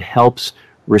because it helps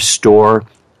restore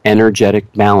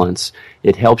energetic balance.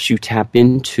 It helps you tap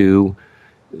into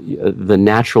the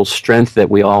natural strength that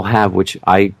we all have, which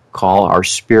I call our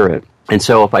spirit. And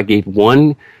so if I gave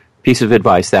one piece of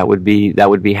advice, that would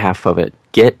be half of it.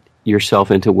 Get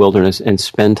yourself into wilderness and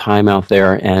spend time out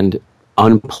there and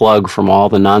unplug from all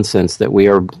the nonsense that we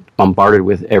are bombarded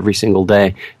with every single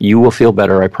day. You will feel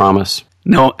better, I promise.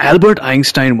 Now, Albert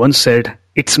Einstein once said,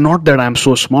 it's not that I'm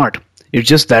so smart. It's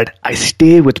just that I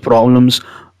stay with problems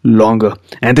longer.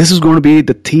 And this is going to be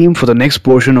the theme for the next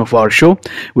portion of our show,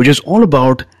 which is all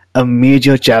about a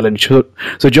major challenge.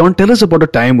 So John, tell us about a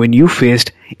time when you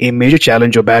faced a major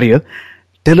challenge or barrier.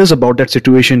 Tell us about that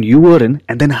situation you were in,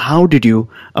 and then how did you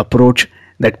approach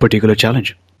that particular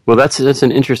challenge? Well, that's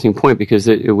an interesting point, because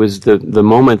it was the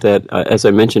moment that, as I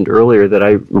mentioned earlier, that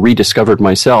I rediscovered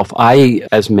myself. I,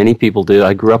 as many people did,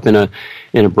 I grew up in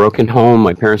a broken home.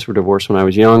 My parents were divorced when I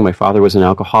was young. My father was an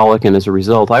alcoholic, and as a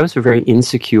result, I was a very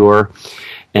insecure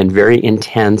and very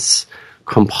intense,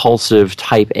 compulsive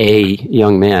type A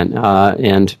young man,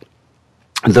 and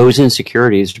those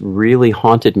insecurities really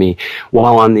haunted me.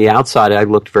 While on the outside I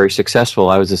looked very successful.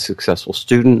 I was a successful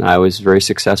student. I was very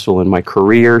successful in my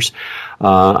careers.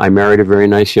 I married a very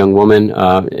nice young woman.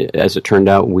 As it turned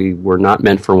out, we were not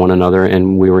meant for one another,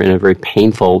 and we were in a very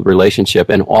painful relationship.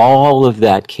 And all of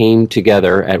that came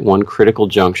together at one critical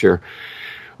juncture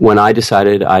when I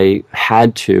decided I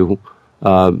had to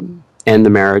end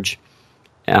the marriage.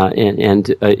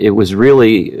 It was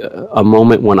really a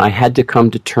moment when I had to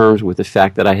come to terms with the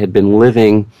fact that I had been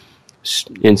living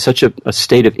in such a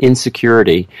state of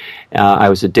insecurity. I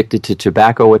was addicted to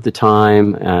tobacco at the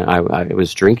time. I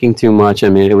was drinking too much. I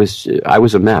mean, I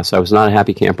was a mess. I was not a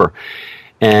happy camper.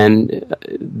 And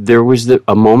there was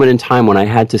a moment in time when I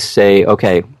had to say,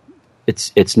 okay,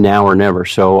 it's now or never.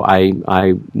 So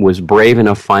I was brave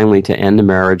enough finally to end the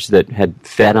marriage that had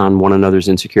fed on one another's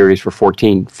insecurities for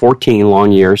 14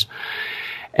 long years,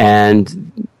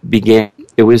 and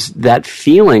it was that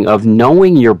feeling of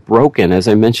knowing you're broken, as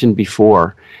I mentioned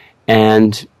before,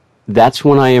 and that's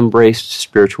when I embraced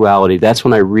spirituality. That's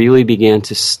when I really began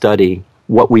to study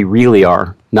what we really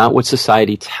are, not what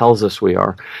society tells us we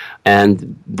are.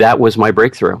 And that was my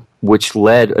breakthrough. which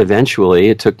led eventually,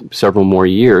 it took several more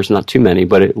years, not too many,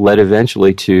 but it led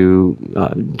eventually to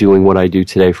doing what I do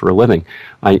today for a living.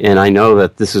 And I know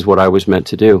that this is what I was meant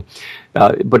to do.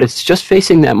 But it's just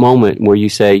facing that moment where you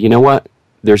say, you know what,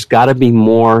 there's got to be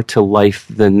more to life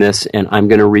than this, and I'm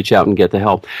going to reach out and get the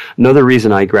help. Another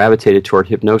reason I gravitated toward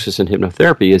hypnosis and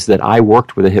hypnotherapy is that I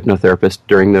worked with a hypnotherapist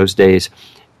during those days,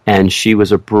 and she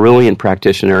was a brilliant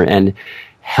practitioner and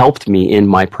helped me in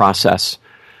my process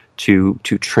to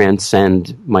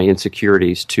transcend my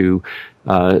insecurities, to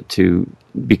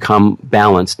become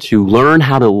balanced, to learn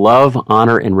how to love,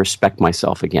 honor, and respect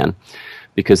myself again.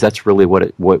 Because that's really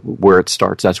where it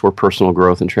starts. That's where personal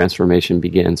growth and transformation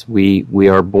begins. We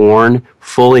are born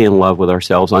fully in love with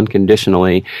ourselves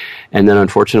unconditionally, and then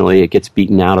unfortunately it gets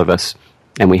beaten out of us,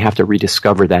 and we have to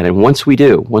rediscover that. And once we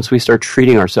do, once we start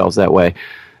treating ourselves that way,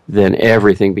 then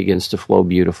everything begins to flow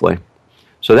beautifully.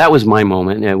 So that was my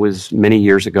moment. It was many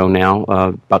years ago now,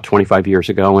 about 25 years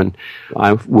ago, and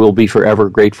I will be forever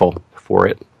grateful for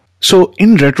it. So,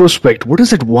 in retrospect, what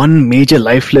is that one major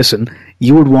life lesson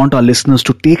you would want our listeners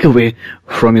to take away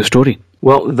from your story?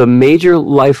 Well, the major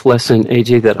life lesson,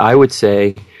 AJ, that I would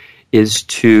say is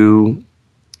to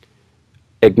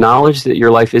acknowledge that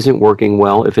your life isn't working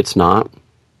well if it's not.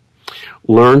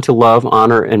 Learn to love,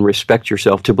 honor, and respect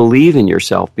yourself, to believe in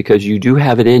yourself because you do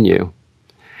have it in you.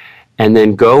 And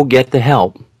then go get the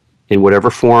help in whatever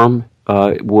form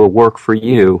will work for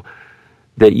you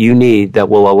that you need that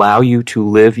will allow you to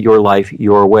live your life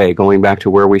your way, going back to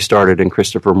where we started in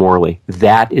Christopher Morley.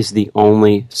 That is the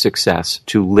only success,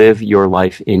 to live your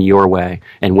life in your way.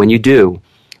 And when you do,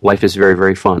 life is very,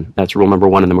 very fun. That's rule number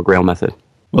 1 in the McGrail method.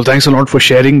 Well, thanks a lot for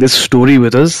sharing this story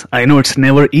with us. I know it's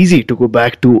never easy to go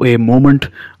back to a moment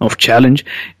of challenge,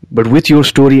 but with your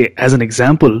story as an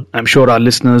example, I'm sure our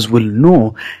listeners will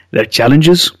know that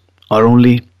challenges are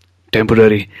only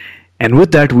temporary. And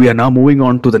with that, we are now moving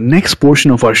on to the next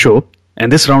portion of our show,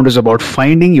 and this round is about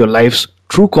finding your life's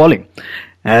true calling.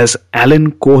 As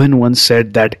Alan Cohen once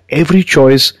said, that every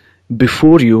choice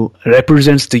before you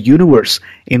represents the universe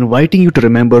inviting you to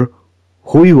remember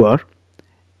who you are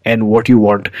and what you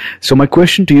want. So my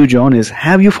question to you, John, is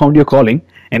have you found your calling?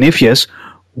 And if yes,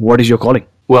 what is your calling?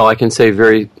 Well, I can say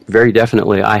very, very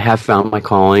definitely I have found my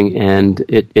calling, and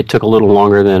it took a little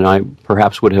longer than I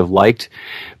perhaps would have liked.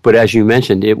 But as you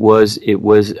mentioned, it was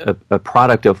a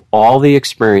product of all the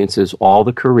experiences, all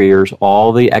the careers,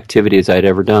 all the activities I'd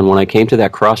ever done. When I came to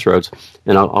that crossroads,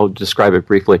 and I'll describe it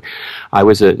briefly, I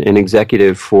was an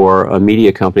executive for a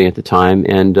media company at the time,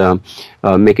 and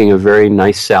making a very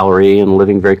nice salary and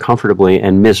living very comfortably,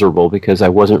 and miserable because I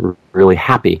wasn't really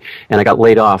happy. And I got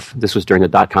laid off. This was during the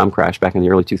dot-com crash back in the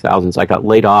early 2000s. I got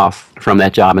laid off from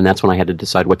that job, and that's when I had to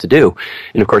decide what to do.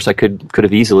 And of course, I could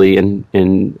have easily,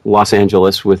 in Los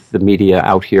Angeles with the media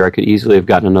out here, I could easily have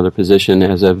gotten another position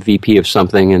as a VP of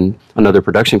something in another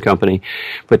production company.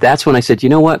 But that's when I said, you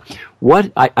know what?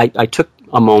 I took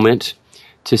a moment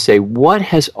to say, what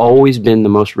has always been the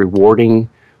most rewarding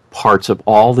parts of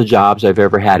all the jobs I've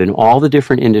ever had in all the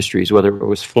different industries, whether it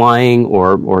was flying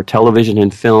or television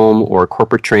and film or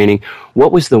corporate training?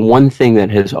 What was the one thing that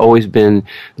has always been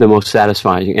the most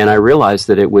satisfying? And I realized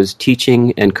that it was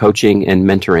teaching and coaching and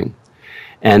mentoring.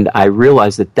 And I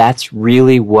realized that that's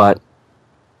really what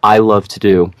I love to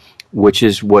do, which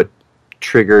is what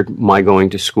triggered my going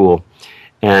to school.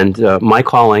 And my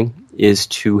calling is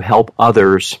to help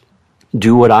others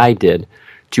do what I did,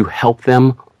 to help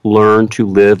them learn to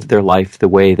live their life the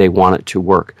way they want it to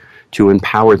work, to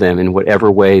empower them in whatever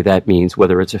way that means,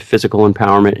 whether it's a physical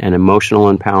empowerment, an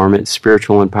emotional empowerment,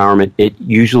 spiritual empowerment. It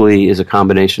usually is a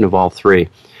combination of all three.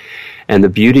 And the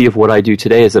beauty of what I do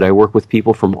today is that I work with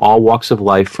people from all walks of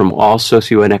life, from all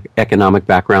socioeconomic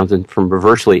backgrounds, and from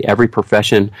virtually every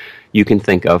profession you can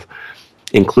think of,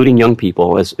 including young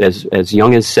people, as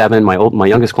young as 7. My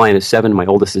youngest client is 7. My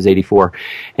oldest is 84,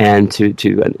 and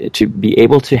to be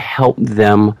able to help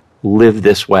them live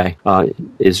this way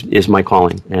is my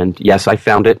calling. And yes, I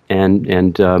found it, and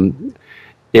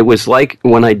it was like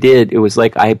when I did, it was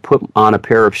like I put on a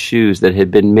pair of shoes that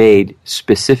had been made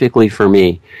specifically for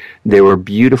me. They were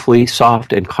beautifully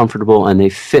soft and comfortable, and they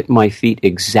fit my feet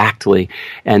exactly.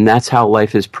 And that's how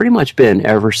life has pretty much been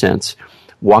ever since,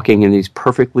 walking in these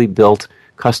perfectly built,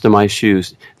 customized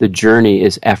shoes. The journey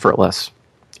is effortless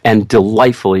and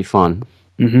delightfully fun.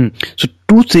 Mm-hmm. So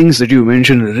 2 things that you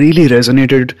mentioned really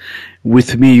resonated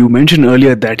with me. You mentioned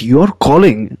earlier that your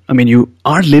calling, you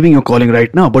are living your calling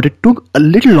right now, but it took a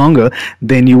little longer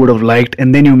than you would have liked.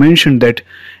 And then you mentioned that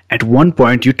at one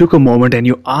point you took a moment and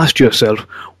you asked yourself,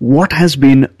 what has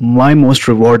been my most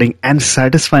rewarding and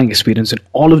satisfying experience in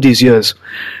all of these years?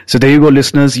 So there you go,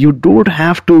 listeners. You don't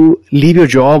have to leave your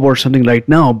job or something right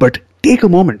now, but take a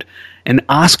moment and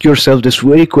ask yourself this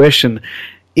very question.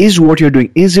 Is what you're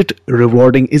doing, is it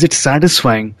rewarding? Is it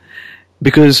satisfying?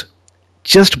 Because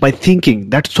just by thinking,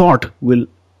 that thought will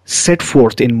set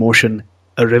forth in motion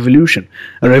a revolution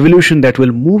that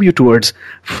will move you towards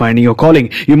finding your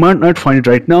calling. You might not find it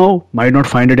right now, might not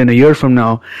find it in a year from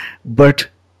now, but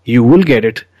you will get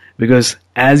it, because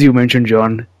as you mentioned,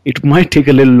 John, it might take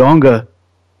a little longer,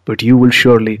 but you will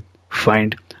surely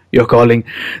find your calling.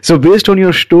 So based on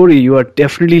your story, you are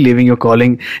definitely living your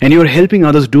calling, and you are helping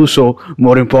others do so,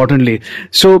 more importantly.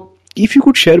 So if you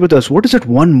could share with us, what is that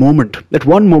one moment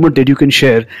that you can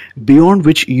share beyond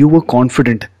which you were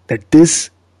confident that this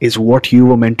is what you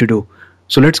were meant to do?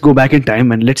 So let's go back in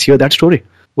time and let's hear that story.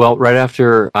 Well, right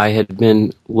after I had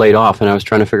been laid off and I was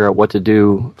trying to figure out what to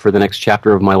do for the next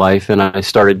chapter of my life, and I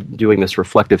started doing this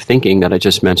reflective thinking that I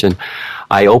just mentioned,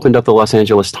 I opened up the Los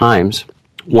Angeles Times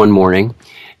one morning,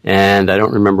 and I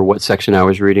don't remember what section I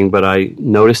was reading, but I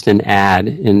noticed an ad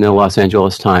in the Los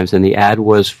Angeles Times, and the ad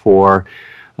was for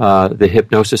the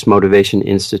Hypnosis Motivation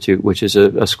Institute, which is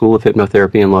a school of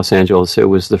hypnotherapy in Los Angeles. It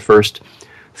was the first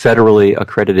federally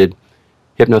accredited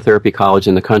hypnotherapy college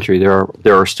in the country.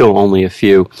 There are still only a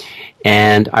few.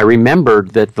 And I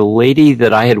remembered that the lady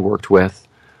that I had worked with,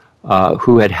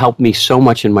 who had helped me so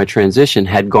much in my transition,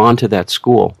 had gone to that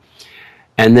school.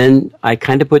 And then I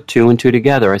kind of put two and two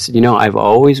together. I said, I've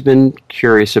always been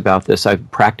curious about this. I've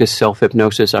practiced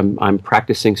self-hypnosis. I'm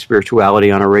practicing spirituality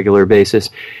on a regular basis.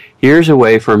 Here's a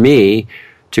way for me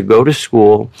to go to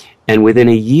school, and within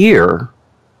a year,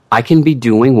 I can be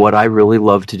doing what I really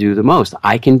love to do the most.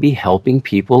 I can be helping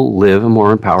people live a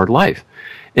more empowered life.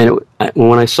 And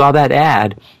when I saw that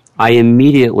ad, I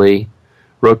immediately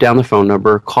wrote down the phone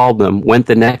number, called them, went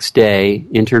the next day,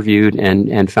 interviewed,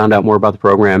 and found out more about the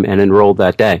program and enrolled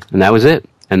that day. And that was it.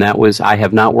 And I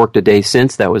have not worked a day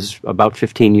since. That was about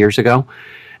 15 years ago.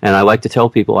 And I like to tell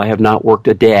people I have not worked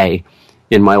a day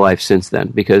in my life since then,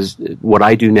 because what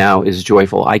I do now is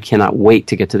joyful. I cannot wait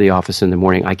to get to the office in the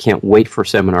morning. I can't wait for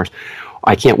seminars.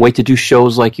 I can't wait to do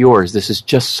shows like yours. This is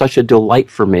just such a delight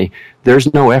for me.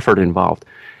 There's no effort involved.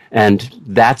 And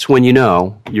that's when you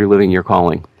know you're living your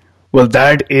calling. Well,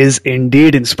 that is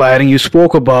indeed inspiring. You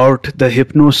spoke about the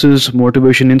Hypnosis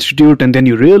Motivation Institute, and then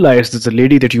you realized that the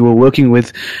lady that you were working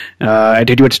with,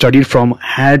 that you had studied from,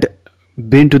 had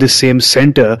been to the same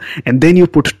center, and then you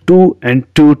put two and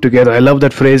two together. I love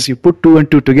that phrase. You put two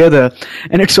and two together,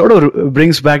 and it sort of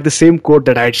brings back the same quote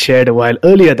that I had shared a while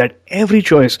earlier, that every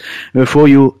choice before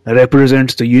you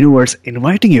represents the universe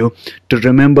inviting you to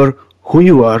remember who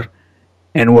you are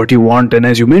and what you want. And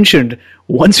as you mentioned,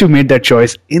 once you made that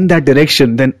choice in that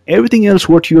direction, then everything else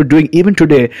what you're doing even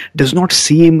today does not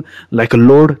seem like a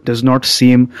load, does not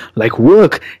seem like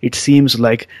work. It seems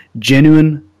like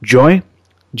genuine joy,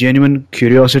 genuine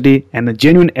curiosity, and a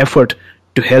genuine effort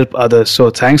to help others. So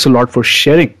thanks a lot for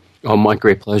sharing. Oh, my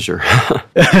great pleasure.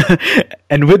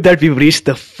 And with that, we've reached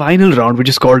the final round, which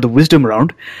is called the wisdom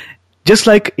round. Just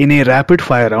like in a rapid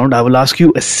fire round, I will ask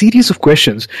you a series of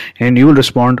questions and you will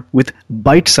respond with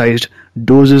bite-sized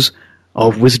doses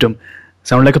of wisdom.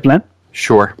 Sound like a plan?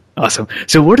 Sure. Awesome.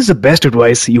 So what is the best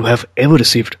advice you have ever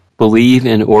received? Believe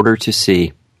in order to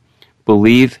see.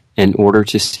 Believe in order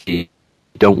to see.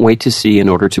 Don't wait to see in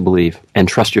order to believe, and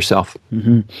trust yourself.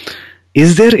 Mm-hmm.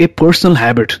 Is there a personal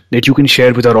habit that you can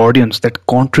share with our audience that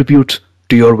contributes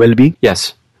to your well-being?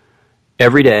 Yes.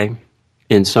 Every day,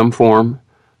 in some form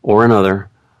or another,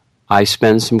 I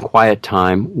spend some quiet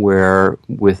time where,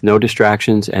 with no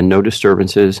distractions and no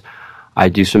disturbances, I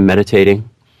do some meditating.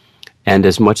 And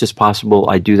as much as possible,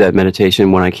 I do that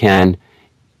meditation when I can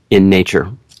in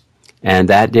nature. And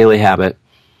that daily habit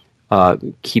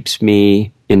keeps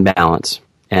me in balance.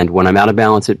 And when I'm out of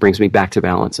balance, it brings me back to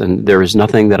balance. And there is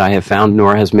nothing that I have found,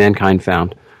 nor has mankind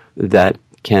found, that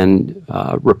can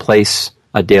replace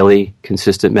a daily,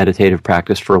 consistent meditative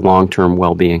practice for long-term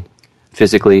well-being,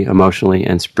 physically, emotionally,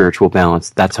 and spiritual balance.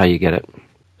 That's how you get it.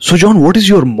 So, John, what is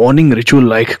your morning ritual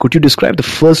like? Could you describe the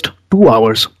first 2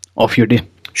 hours of your day?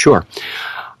 Sure.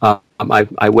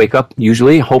 I wake up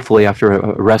usually, hopefully after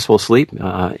a restful sleep,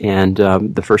 and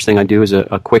the first thing I do is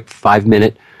a quick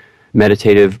 5-minute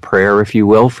meditative prayer, if you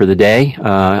will, for the day.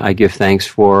 I give thanks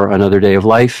for another day of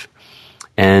life,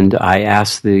 and I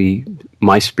ask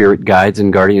my spirit guides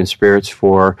and guardian spirits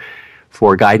for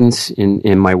guidance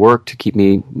in my work, to keep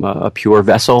me a pure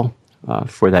vessel,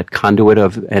 for that conduit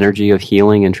of energy of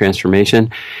healing and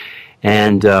transformation.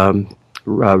 And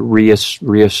reassert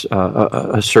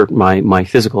my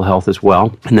physical health as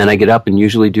well. And then I get up and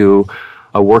usually do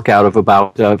a workout of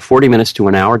about 40 minutes to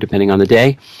an hour, depending on the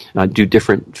day. Do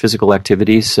different physical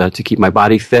activities to keep my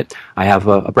body fit. I have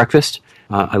a breakfast.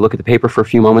 I look at the paper for a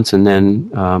few moments, and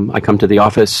then I come to the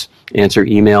office, answer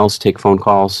emails, take phone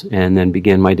calls, and then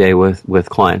begin my day with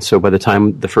clients. So by the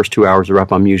time the first 2 hours are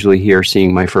up, I'm usually here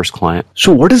seeing my first client.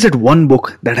 So what is that one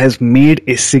book that has made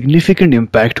a significant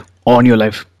impact on your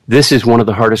life? This is one of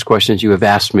the hardest questions you have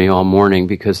asked me all morning,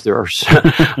 because there are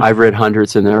I've read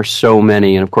hundreds and there are so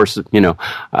many. And of course,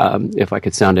 if I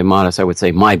could sound immodest, I would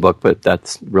say my book, but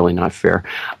that's really not fair.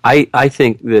 I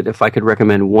think that if I could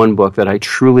recommend one book that I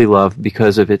truly love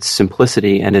because of its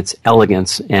simplicity and its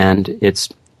elegance and its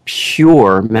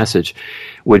pure message,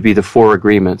 would be The Four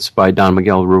Agreements by Don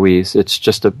Miguel Ruiz. It's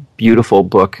just a beautiful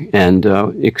book and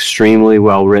extremely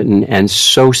well written and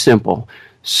so simple.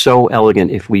 So elegant.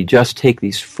 If we just take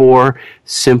these four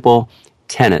simple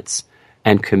tenets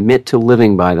and commit to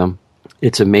living by them,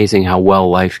 it's amazing how well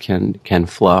life can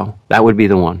flow. That would be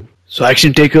the one. So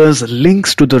action takers,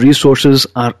 links to the resources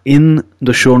are in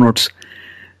the show notes.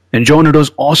 And John, it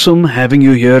was awesome having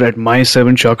you here at My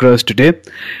 7 Chakras today.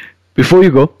 Before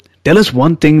you go, tell us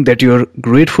one thing that you're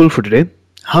grateful for today.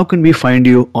 How can we find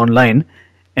you online?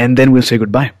 And then we'll say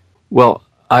goodbye. Well,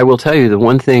 I will tell you, the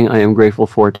one thing I am grateful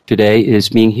for today is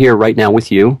being here right now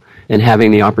with you and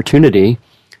having the opportunity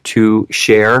to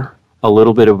share a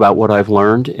little bit about what I've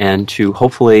learned and to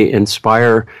hopefully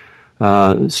inspire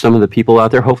some of the people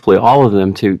out there, hopefully all of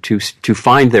them, to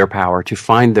find their power, to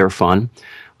find their fun.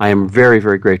 I am very,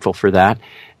 very grateful for that,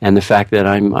 and the fact that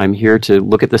I'm here to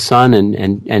look at the sun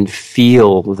and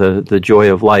feel the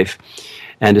joy of life.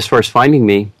 And as far as finding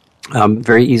me,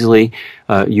 very easily,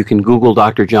 you can Google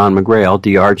Dr. John McGrail,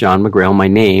 Dr. John McGrail, my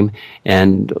name,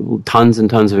 and tons and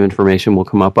tons of information will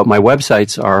come up. But my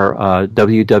websites are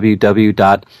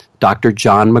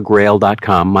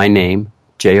www.drjohnmcgrail.com, my name,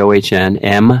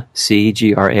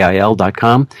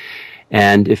 JOHNMCGRAIL.com.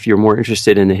 And if you're more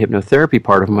interested in the hypnotherapy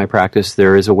part of my practice,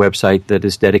 there is a website that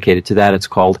is dedicated to that. It's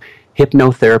called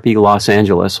Hypnotherapy Los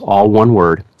Angeles, all one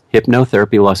word,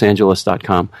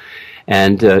 hypnotherapylosangeles.com.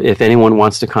 And if anyone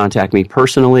wants to contact me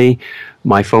personally,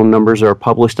 my phone numbers are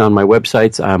published on my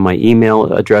websites. My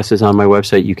email address is on my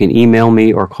website. You can email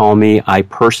me or call me. I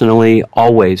personally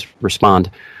always respond.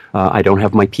 I don't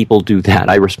have my people do that.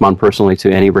 I respond personally to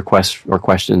any requests or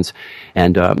questions.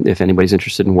 And if anybody's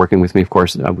interested in working with me, of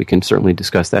course, we can certainly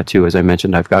discuss that too. As I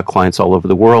mentioned, I've got clients all over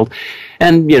the world.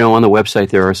 And, on the website,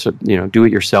 there are,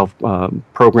 do-it-yourself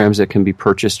programs that can be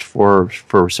purchased for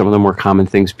some of the more common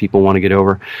things people want to get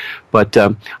over. But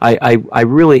I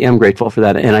really am grateful for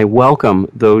that, and I welcome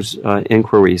those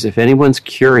inquiries. If anyone's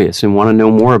curious and want to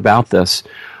know more about this,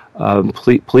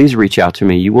 please reach out to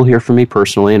me. You will hear from me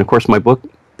personally. And, of course, my book,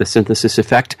 The Synthesis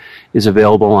Effect, is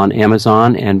available on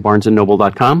Amazon and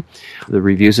BarnesandNoble.com. The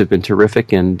reviews have been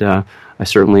terrific, and I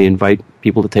certainly invite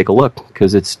people to take a look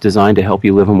because it's designed to help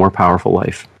you live a more powerful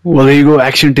life. Well, there you go,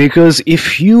 action takers.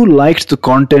 If you liked the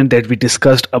content that we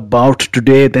discussed about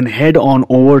today, then head on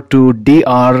over to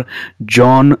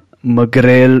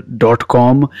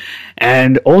drjohnmcgrail.com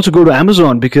and also go to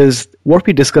Amazon, because what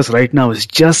we discuss right now is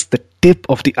just the tip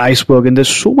of the iceberg, and there's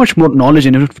so much more knowledge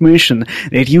and information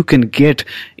that you can get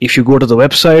if you go to the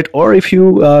website or if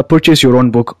you purchase your own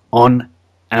book on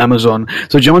Amazon.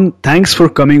 So John, thanks for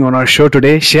coming on our show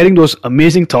today, sharing those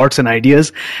amazing thoughts and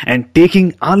ideas and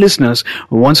taking our listeners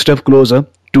one step closer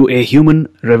to a human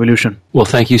revolution. Well,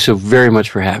 thank you so very much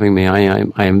for having me. I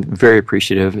am very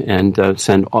appreciative, and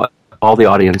send all the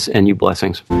audience and you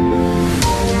blessings.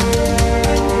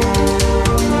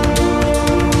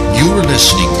 You were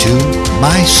listening to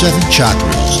My 7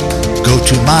 Chakras. Go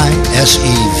to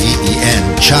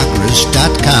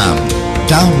mysevenchakras.com.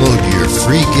 Download your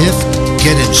free gift,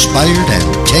 get inspired,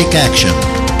 and take action.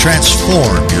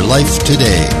 Transform your life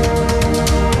today.